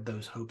toward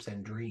those hopes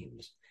and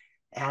dreams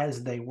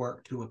as they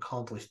work to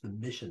accomplish the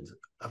missions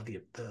of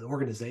the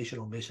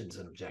organizational missions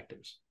and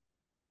objectives.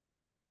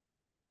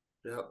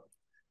 Yeah.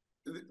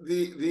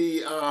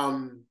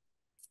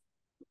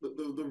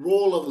 The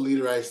role of a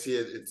leader, I see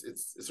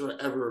it's sort of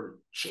ever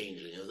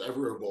changing, it's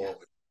ever evolving,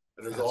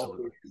 and there's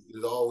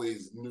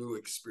always new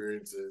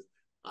experiences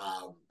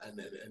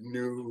and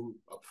new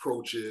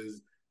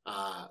approaches,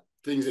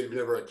 things that you've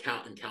never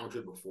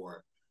encountered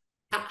before.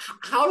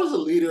 How does a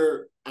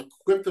leader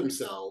equip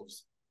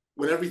themselves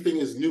when everything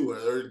is new,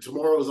 or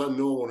tomorrow is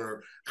unknown,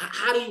 or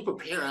how do you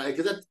prepare?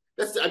 Because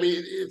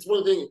it's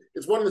one thing.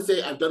 It's one to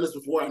say I've done this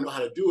before, I know how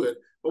to do it,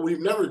 but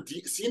we've never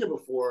seen it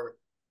before.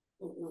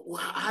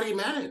 How do you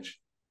manage?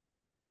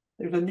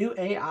 There's a new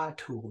AI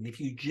tool, and if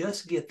you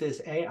just get this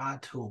AI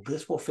tool,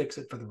 this will fix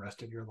it for the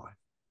rest of your life.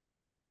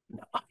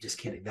 No, I'm just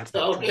kidding. That's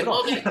not true at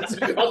all. I was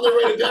going to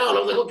write it down.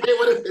 I was like, okay,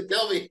 what is it?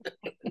 Tell me.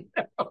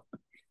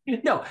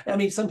 No, I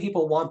mean, some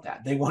people want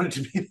that. They want it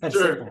to be that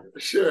simple.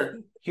 Sure.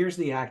 Here's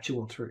the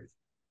actual truth.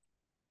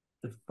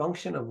 The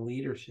function of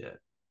leadership,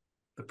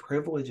 the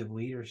privilege of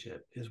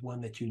leadership, is one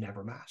that you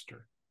never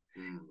master.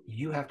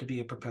 You have to be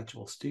a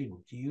perpetual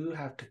student. You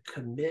have to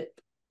commit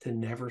to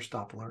never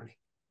stop learning.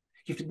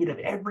 You have to get up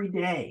every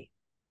day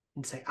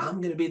and say,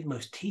 I'm going to be the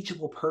most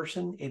teachable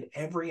person in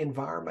every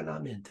environment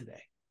I'm in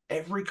today.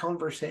 Every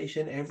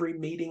conversation, every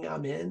meeting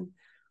I'm in,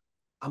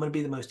 I'm going to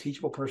be the most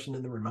teachable person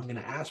in the room. I'm going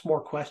to ask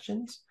more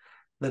questions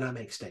than I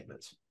make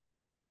statements.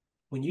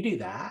 When you do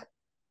that,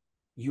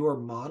 you are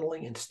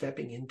modeling and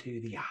stepping into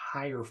the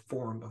higher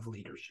form of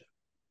leadership.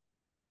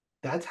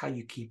 That's how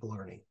you keep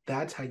learning.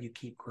 That's how you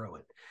keep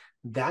growing.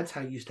 That's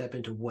how you step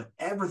into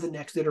whatever the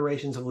next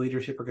iterations of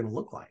leadership are going to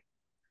look like,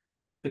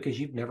 because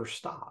you've never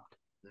stopped.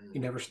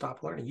 You never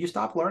stop learning. You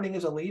stop learning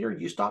as a leader.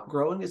 You stop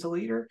growing as a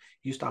leader.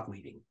 You stop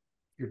leading.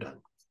 You're done.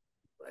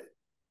 Right.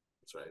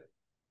 That's right.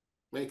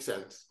 Makes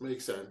sense.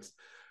 Makes sense.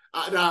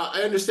 Now,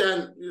 I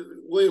understand,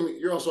 William,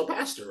 you're also a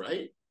pastor,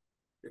 right?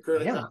 You're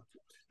currently a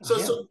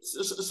pastor.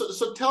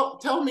 So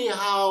tell me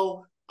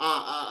how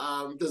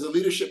does the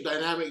leadership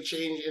dynamic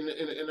change in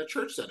a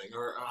church setting,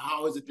 or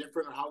how is it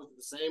different, or how is it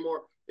the same,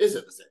 or is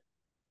it the same?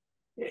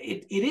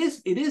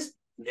 It is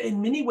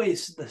in many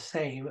ways the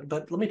same,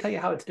 but let me tell you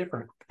how it's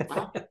different.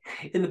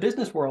 In the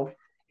business world,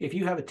 if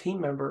you have a team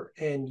member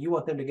and you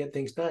want them to get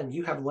things done,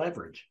 you have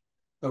leverage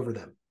over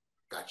them.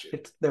 Gotcha.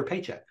 It's their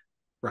paycheck,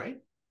 right?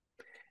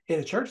 In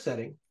a church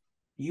setting,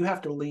 you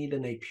have to lead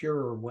in a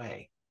purer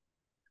way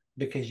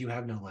because you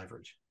have no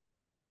leverage.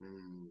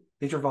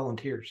 These are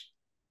volunteers.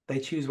 They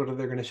choose whether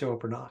they're going to show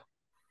up or not.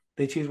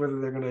 They choose whether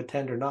they're going to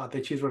attend or not.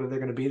 They choose whether they're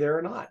going to be there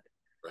or not.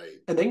 Right.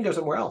 And they can go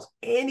somewhere else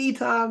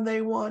anytime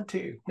they want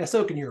to. Now,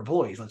 so can your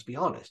employees, let's be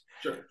honest.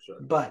 Sure.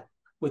 But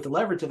with the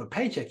leverage of a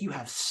paycheck, you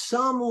have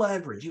some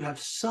leverage. You have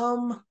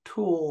some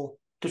tool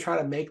to try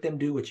to make them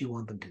do what you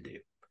want them to do.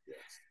 Yes.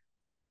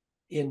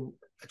 In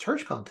a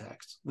church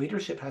context,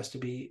 leadership has to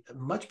be a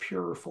much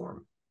purer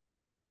form,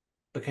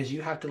 because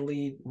you have to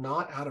lead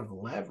not out of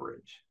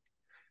leverage.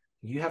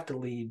 You have to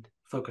lead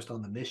focused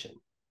on the mission.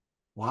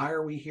 Why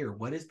are we here?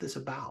 What is this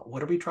about?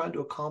 What are we trying to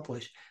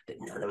accomplish that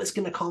none of us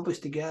can accomplish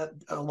together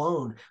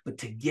alone, but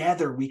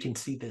together we can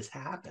see this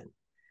happen?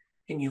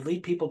 And you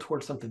lead people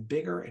towards something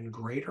bigger and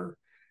greater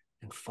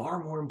and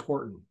far more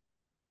important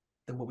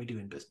than what we do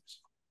in business.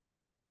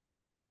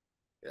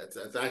 Yeah,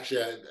 it's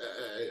actually,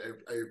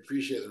 I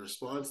appreciate the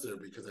response there,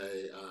 because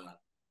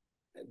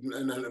I've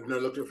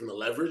never looked at it from the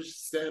leverage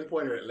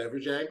standpoint or a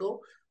leverage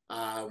angle.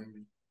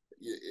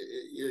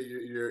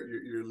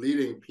 You're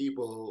leading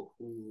people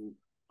who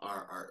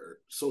are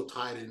so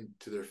tied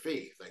into their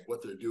faith. Like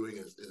what they're doing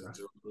is right.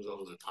 A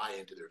result of their tie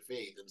into their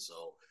faith, and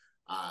so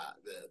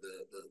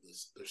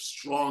the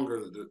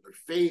stronger their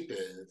faith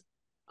is.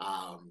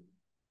 I'm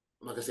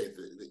not gonna say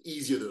the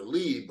easier to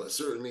lead, but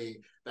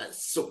certainly that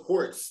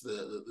supports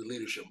the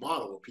leadership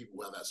model where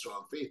people have that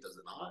strong faith, does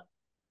it not?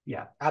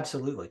 Yeah,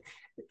 absolutely.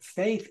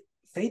 Faith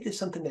is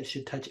something that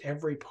should touch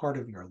every part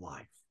of your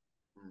life.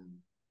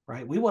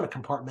 Right? We want to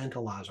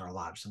compartmentalize our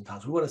lives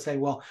sometimes. We want to say,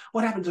 well,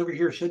 what happens over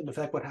here shouldn't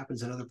affect what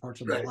happens in other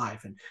parts of my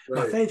life. And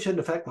my faith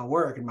shouldn't affect my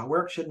work, and my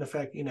work shouldn't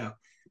affect,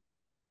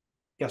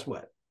 guess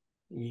what?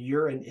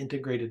 You're an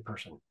integrated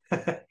person.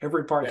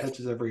 Every part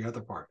touches every other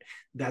part.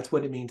 That's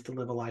what it means to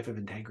live a life of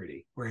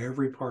integrity, where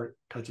every part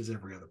touches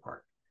every other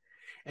part.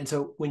 And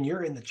so when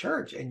you're in the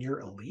church and you're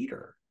a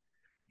leader,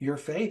 your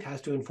faith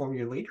has to inform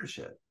your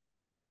leadership,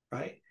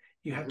 right?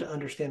 You have to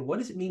understand, what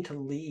does it mean to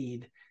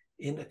lead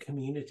in a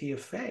community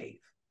of faith?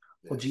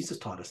 Well, Jesus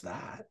taught us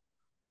that,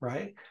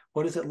 right?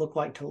 What does it look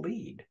like to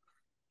lead?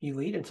 You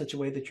lead in such a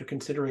way that you're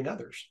considering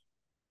others,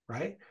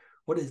 right?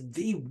 What is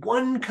the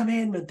one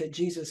commandment that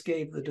Jesus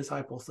gave the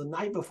disciples the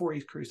night before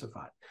he's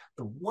crucified?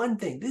 The one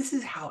thing, this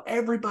is how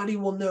everybody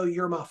will know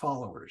you're my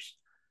followers,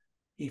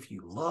 if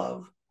you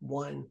love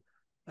one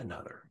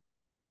another.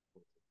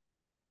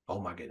 Oh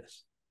my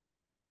goodness.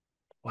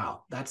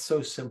 Wow, that's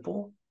so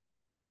simple.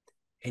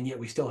 And yet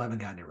we still haven't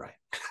gotten it right.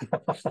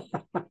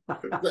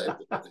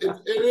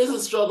 It is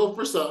a struggle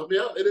for some.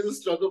 Yeah, it is a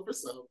struggle for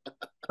some.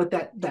 But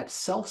that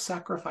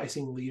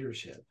self-sacrificing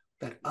leadership,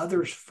 that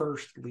others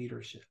first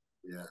leadership,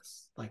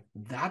 yes, like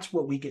that's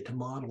what we get to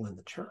model in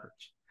the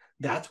church.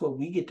 That's what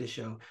we get to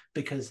show,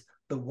 because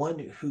the one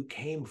who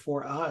came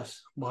for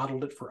us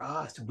modeled it for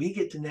us. We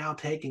get to now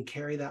take and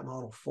carry that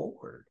model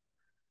forward.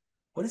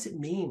 What does it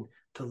mean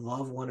to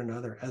love one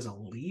another as a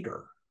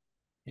leader?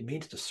 It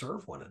means to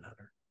serve one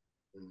another.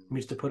 It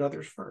means to put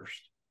others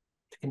first,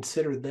 to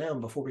consider them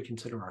before we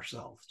consider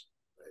ourselves.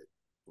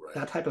 Right.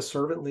 That type of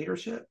servant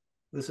leadership,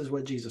 this is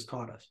what Jesus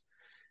taught us.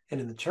 And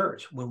in the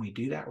church, when we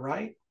do that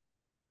right,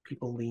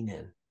 people lean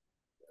in.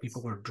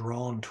 People are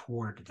drawn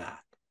toward that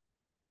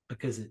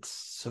because it's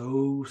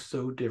so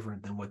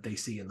different than what they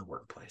see in the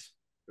workplace.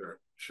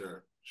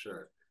 Sure.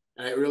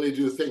 And I really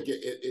do think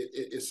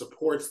it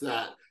supports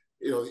that.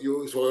 So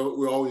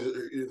we always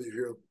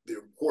hear the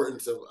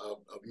importance of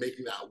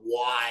making that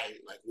why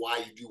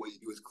you do what you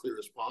do as clear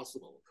as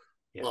possible.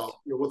 Yes.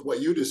 Well, with what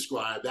you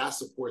described, that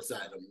supports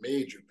that in a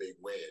major big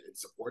way. It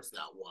supports that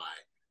why,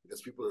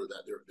 because people are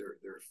that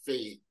their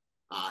faith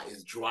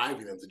is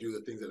driving them to do the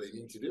things that they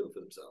need to do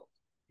for themselves.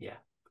 Yeah,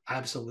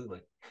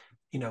 absolutely.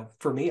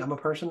 For me, I'm a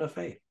person of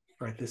faith.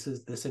 right?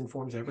 This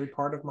informs every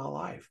part of my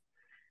life.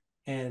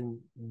 And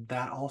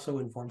that also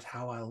informs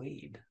how I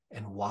lead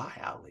and why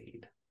I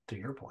lead, to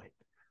your point.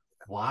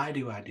 Why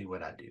do I do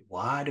what I do?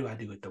 Why do I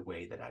do it the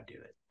way that I do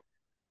it?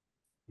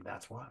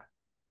 That's why.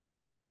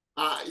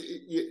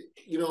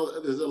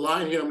 There's a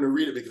line here. I'm going to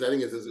read it because I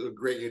think it's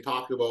great. You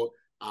talked about,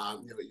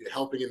 you're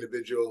helping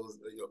individuals,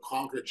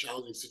 conquer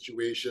challenging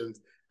situations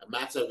and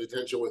max out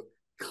potential with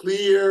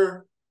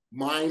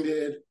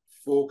clear-minded,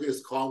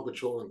 focus, calm,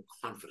 control, and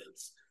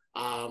confidence.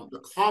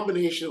 The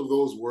combination of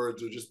those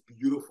words are just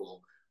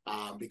beautiful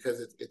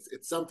because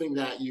it's something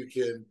that you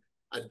can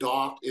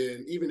adopt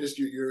in even just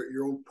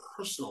your own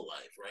personal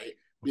life, right?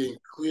 Being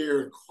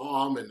clear and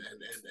calm and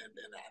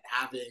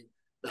having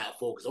that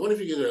focus. I wonder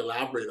if you could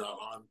elaborate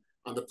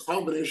on the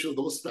combination of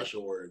those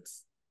special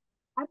words.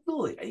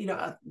 Absolutely.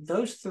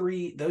 Those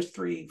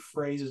three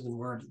phrases and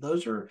words,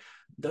 those are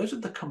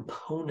the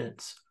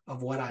components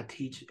of what I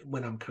teach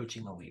when I'm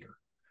coaching a leader,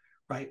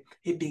 right?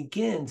 It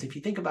begins, if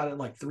you think about it,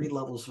 like 3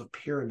 levels of a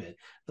pyramid.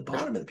 The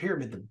bottom of the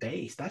pyramid, the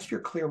base, that's your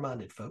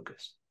clear-minded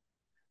focus.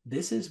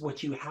 This is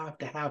what you have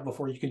to have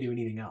before you can do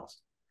anything else.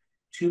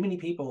 Too many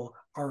people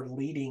are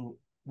leading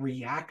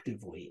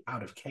reactively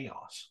out of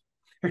chaos.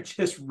 They're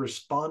just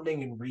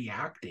responding and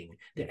reacting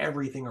to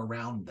everything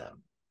around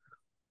them.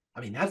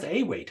 I mean, that's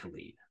a way to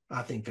lead.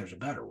 I think there's a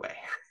better way.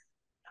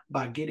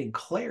 By getting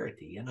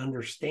clarity and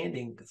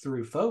understanding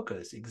through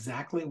focus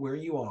exactly where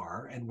you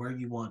are and where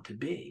you want to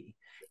be,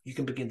 you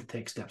can begin to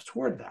take steps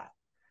toward that.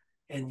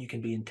 And you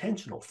can be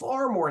intentional,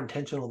 far more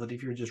intentional than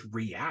if you're just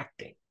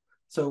reacting.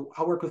 So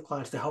I work with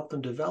clients to help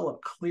them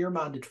develop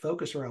clear-minded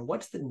focus around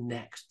what's the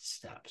next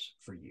steps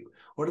for you.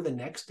 What are the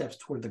next steps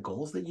toward the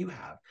goals that you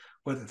have,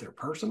 whether they're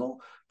personal,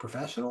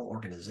 professional,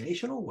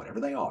 organizational, whatever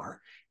they are.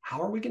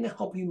 How are we going to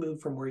help you move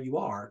from where you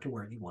are to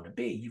where you want to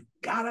be? You've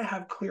got to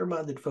have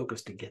clear-minded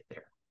focus to get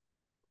there.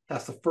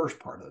 That's the first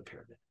part of the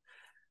pyramid.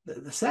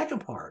 The second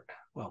part,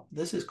 well,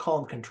 this is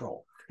calm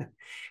control.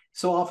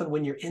 So often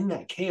when you're in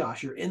that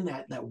chaos, you're in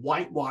that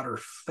whitewater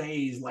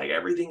phase, like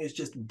everything is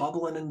just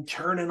bubbling and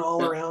churning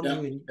all around you,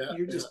 and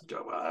you're just,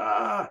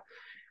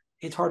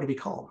 it's hard to be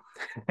calm.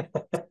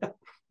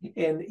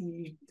 And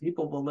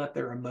people will let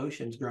their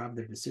emotions drive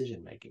their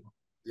decision making.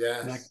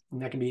 Yes.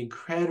 And that can be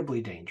incredibly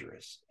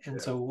dangerous.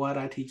 And so what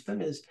I teach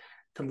them is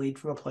to lead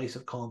from a place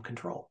of calm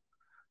control,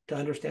 to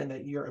understand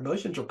that your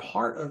emotions are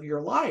part of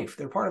your life.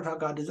 They're part of how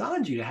God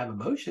designed you to have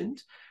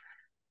emotions.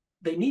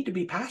 They need to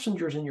be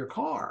passengers in your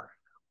car,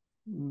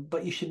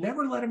 but you should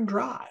never let them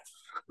drive.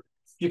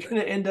 You're going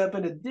to end up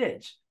in a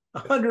ditch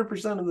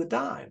 100% of the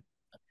time.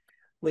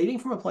 Leading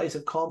from a place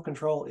of calm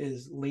control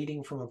is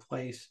leading from a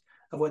place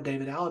of what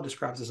David Allen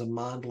describes as a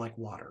mind like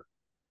water,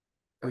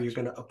 where you're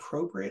going to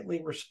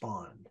appropriately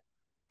respond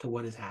to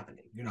what is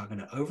happening. You're not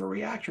going to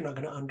overreact. You're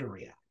not going to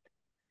underreact.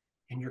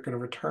 And you're going to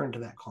return to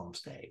that calm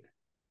state.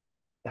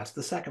 That's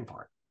the second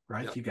part,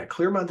 right? Yep. So you've got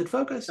clear-minded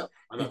focus. Yep.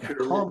 You've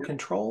got calm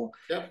control.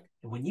 Yep.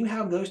 And when you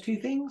have those two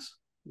things,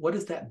 what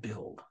does that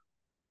build?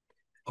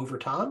 Over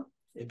time,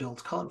 it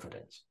builds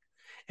confidence.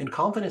 And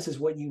confidence is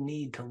what you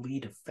need to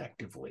lead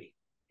effectively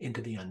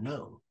into the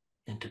unknown,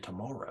 into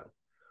tomorrow,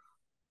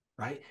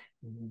 right?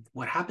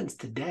 What happens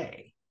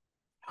today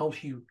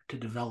helps you to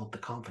develop the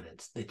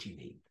confidence that you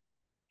need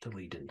to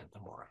lead into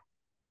tomorrow.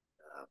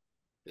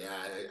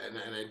 Yeah,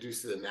 and I do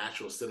see the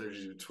natural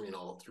synergy between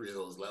all 3 of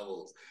those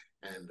levels,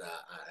 and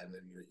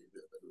then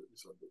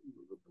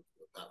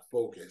that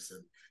focus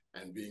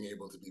and being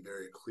able to be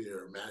very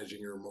clear, managing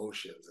your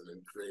emotions, and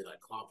then creating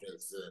that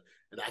confidence,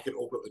 and that can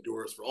open up the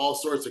doors for all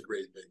sorts of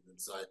great things.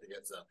 And so I think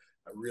that's a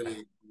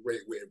really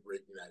great way of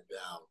breaking that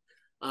down.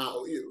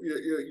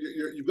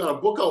 You've got a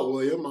book out,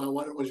 William. I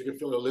wonder what you can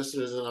fill the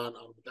listeners in on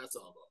what that's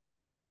all about.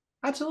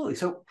 Absolutely.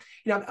 So,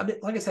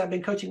 like I said, I've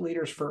been coaching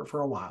leaders for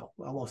a while,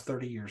 almost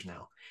 30 years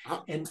now.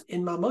 And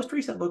in my most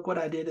recent book, what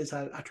I did is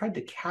I tried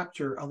to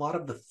capture a lot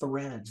of the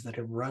threads that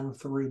have run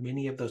through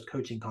many of those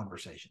coaching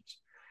conversations.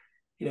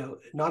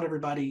 Not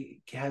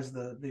everybody has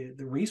the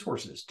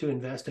resources to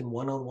invest in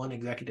one-on-one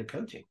executive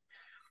coaching.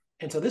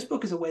 And so this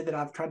book is a way that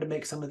I've tried to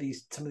make some of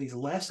these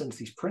lessons,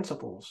 these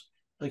principles,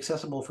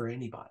 accessible for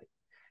anybody.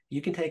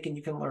 You can take and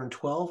you can learn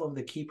 12 of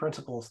the key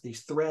principles,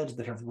 these threads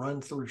that have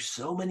run through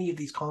so many of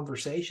these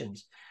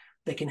conversations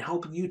that can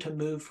help you to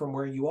move from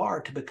where you are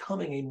to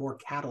becoming a more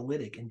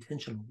catalytic,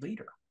 intentional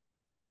leader.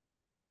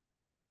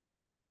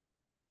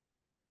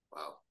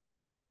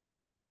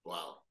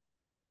 Wow.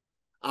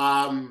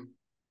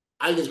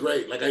 I think it's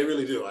great. Like, I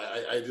really do.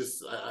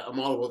 I'm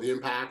all about the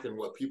impact and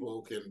what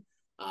people can,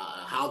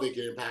 how they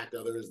can impact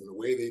others and the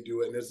way they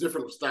do it. And there's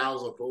different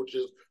styles and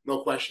approaches,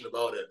 no question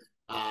about it.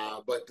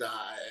 But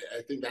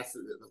I think that's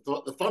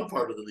the fun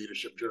part of the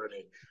leadership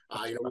journey.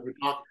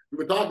 We've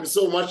been talking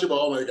so much about,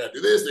 oh, they got to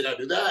do this, they got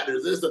to do that.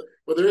 There's this,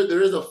 but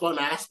there is a fun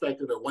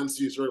aspect of it once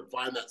you sort of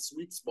find that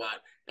sweet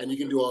spot, and you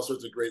can do all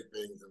sorts of great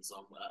things. And so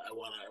I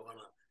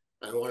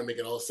don't want to make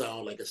it all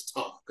sound like it's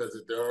tough, because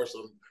there are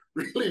some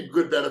really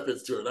good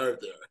benefits to it,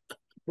 aren't there?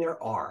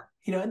 There are,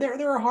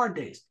 there are hard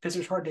days, because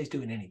there's hard days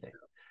doing anything.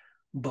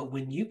 But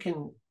when you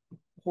can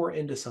pour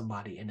into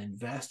somebody and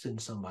invest in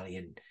somebody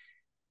and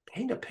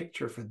paint a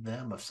picture for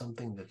them of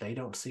something that they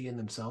don't see in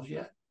themselves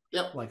yet.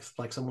 Yep.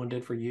 Like someone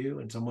did for you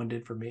and someone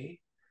did for me.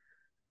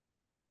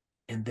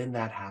 And then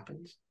that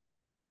happens.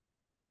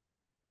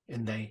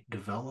 And they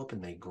develop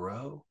and they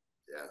grow.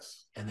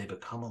 Yes. And they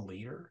become a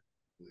leader.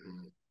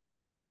 Mm-hmm.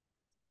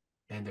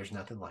 And there's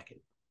nothing like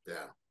it.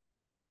 Yeah.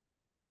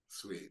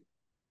 Sweet.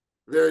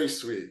 Very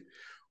sweet.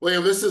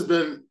 William, this has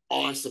been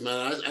awesome,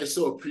 man. I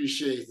so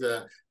appreciate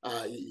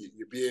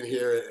you being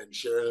here and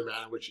sharing the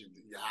manner in which you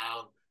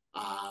have.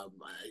 I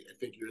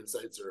think your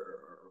insights are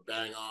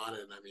bang on.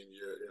 And I mean,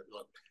 you're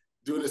look,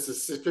 doing this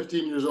as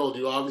 15 years old,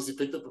 you obviously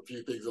picked up a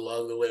few things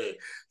along the way.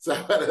 So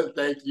I want to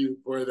thank you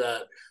for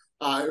that.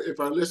 If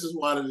our listeners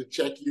wanted to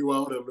check you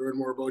out and learn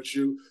more about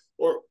you,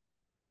 or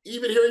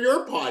even hear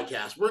your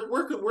podcast,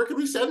 where could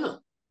we send them?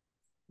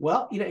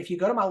 Well, if you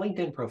go to my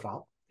LinkedIn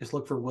profile, just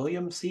look for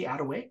William C.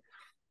 Attaway,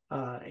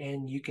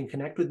 and you can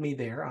connect with me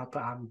there.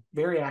 I'm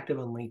very active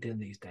on LinkedIn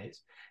these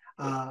days.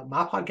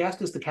 My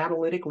podcast is the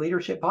Catalytic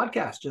Leadership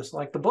Podcast, just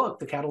like the book,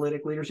 the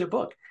Catalytic Leadership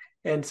book.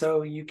 And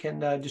so you can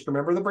just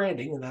remember the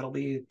branding, and that'll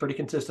be pretty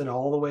consistent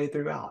all the way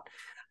throughout.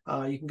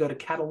 You can go to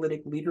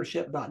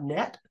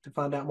catalyticleadership.net to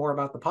find out more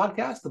about the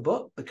podcast, the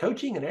book, the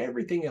coaching, and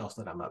everything else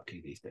that I'm up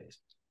to these days.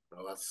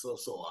 Oh, that's so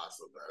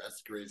awesome, man.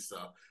 That's great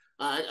stuff.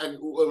 I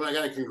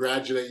got to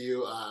congratulate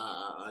you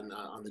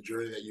on the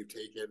journey that you've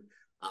taken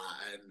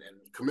and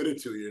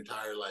committed to your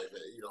entire life.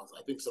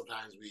 I think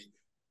sometimes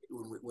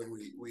when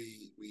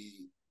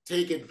we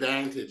take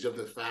advantage of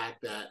the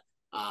fact that,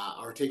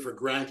 or take for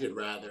granted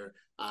rather,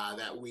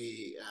 that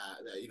we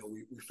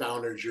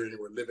found our journey,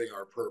 we're living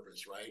our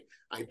purpose, right?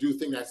 I do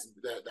think that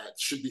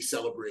should be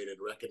celebrated,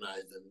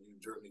 recognized, and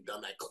you've certainly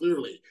done that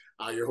clearly.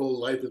 Your whole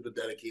life has been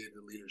dedicated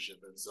to leadership,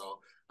 and so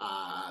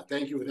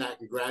thank you for that.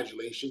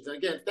 Congratulations, and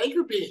again, thank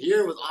you for being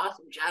here. It was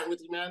awesome chatting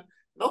with you, man,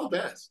 and all the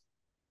best.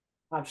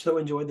 I've so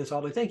enjoyed this,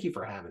 Audley. Thank you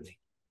for having me.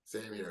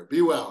 Same here.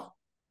 Be well.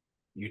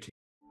 You too.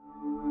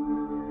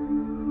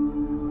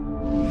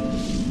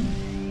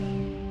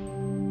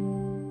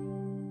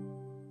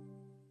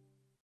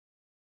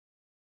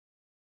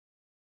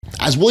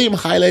 As William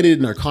highlighted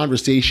in our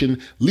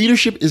conversation,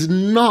 leadership is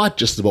not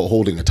just about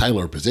holding a title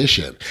or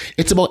position.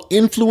 It's about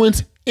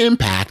influence,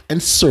 impact,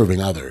 and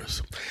serving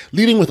others.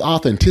 Leading with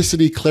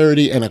authenticity,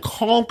 clarity, and a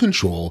calm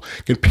control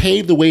can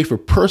pave the way for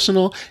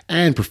personal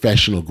and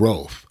professional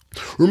growth.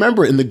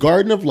 Remember, in the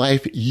garden of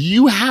life,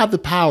 you have the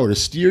power to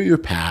steer your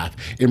path,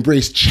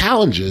 embrace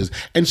challenges,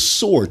 and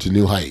soar to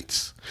new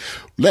heights.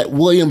 Let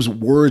William's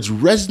words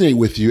resonate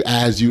with you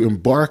as you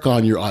embark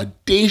on your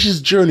audacious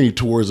journey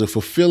towards a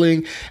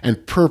fulfilling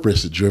and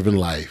purpose-driven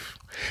life.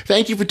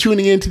 Thank you for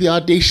tuning in to the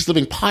Audacious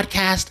Living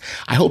Podcast.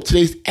 I hope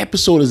today's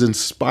episode has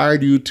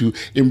inspired you to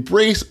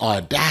embrace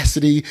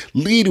audacity,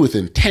 lead with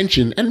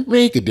intention, and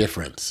make a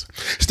difference.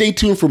 Stay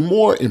tuned for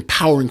more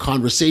empowering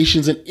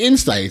conversations and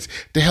insights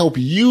to help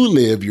you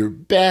live your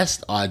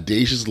best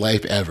audacious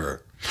life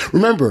ever.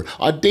 Remember,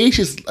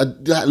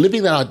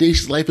 living that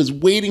audacious life is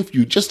waiting for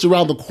you just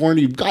around the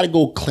corner. You've got to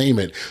go claim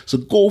it. So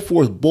go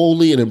forth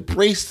boldly and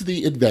embrace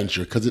the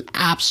adventure, because it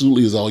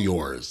absolutely is all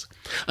yours.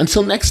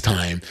 Until next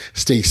time,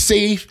 stay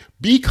safe,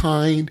 be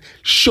kind,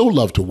 show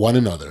love to one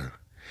another,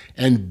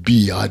 and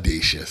be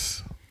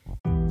audacious.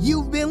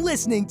 You've been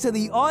listening to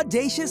the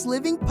Audacious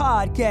Living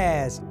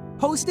Podcast,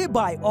 hosted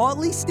by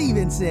Audley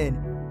Stevenson.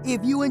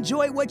 If you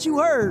enjoyed what you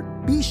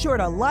heard, be sure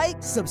to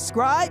like,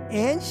 subscribe,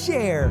 and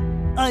share.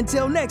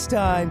 Until next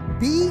time,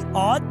 be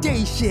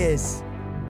audacious.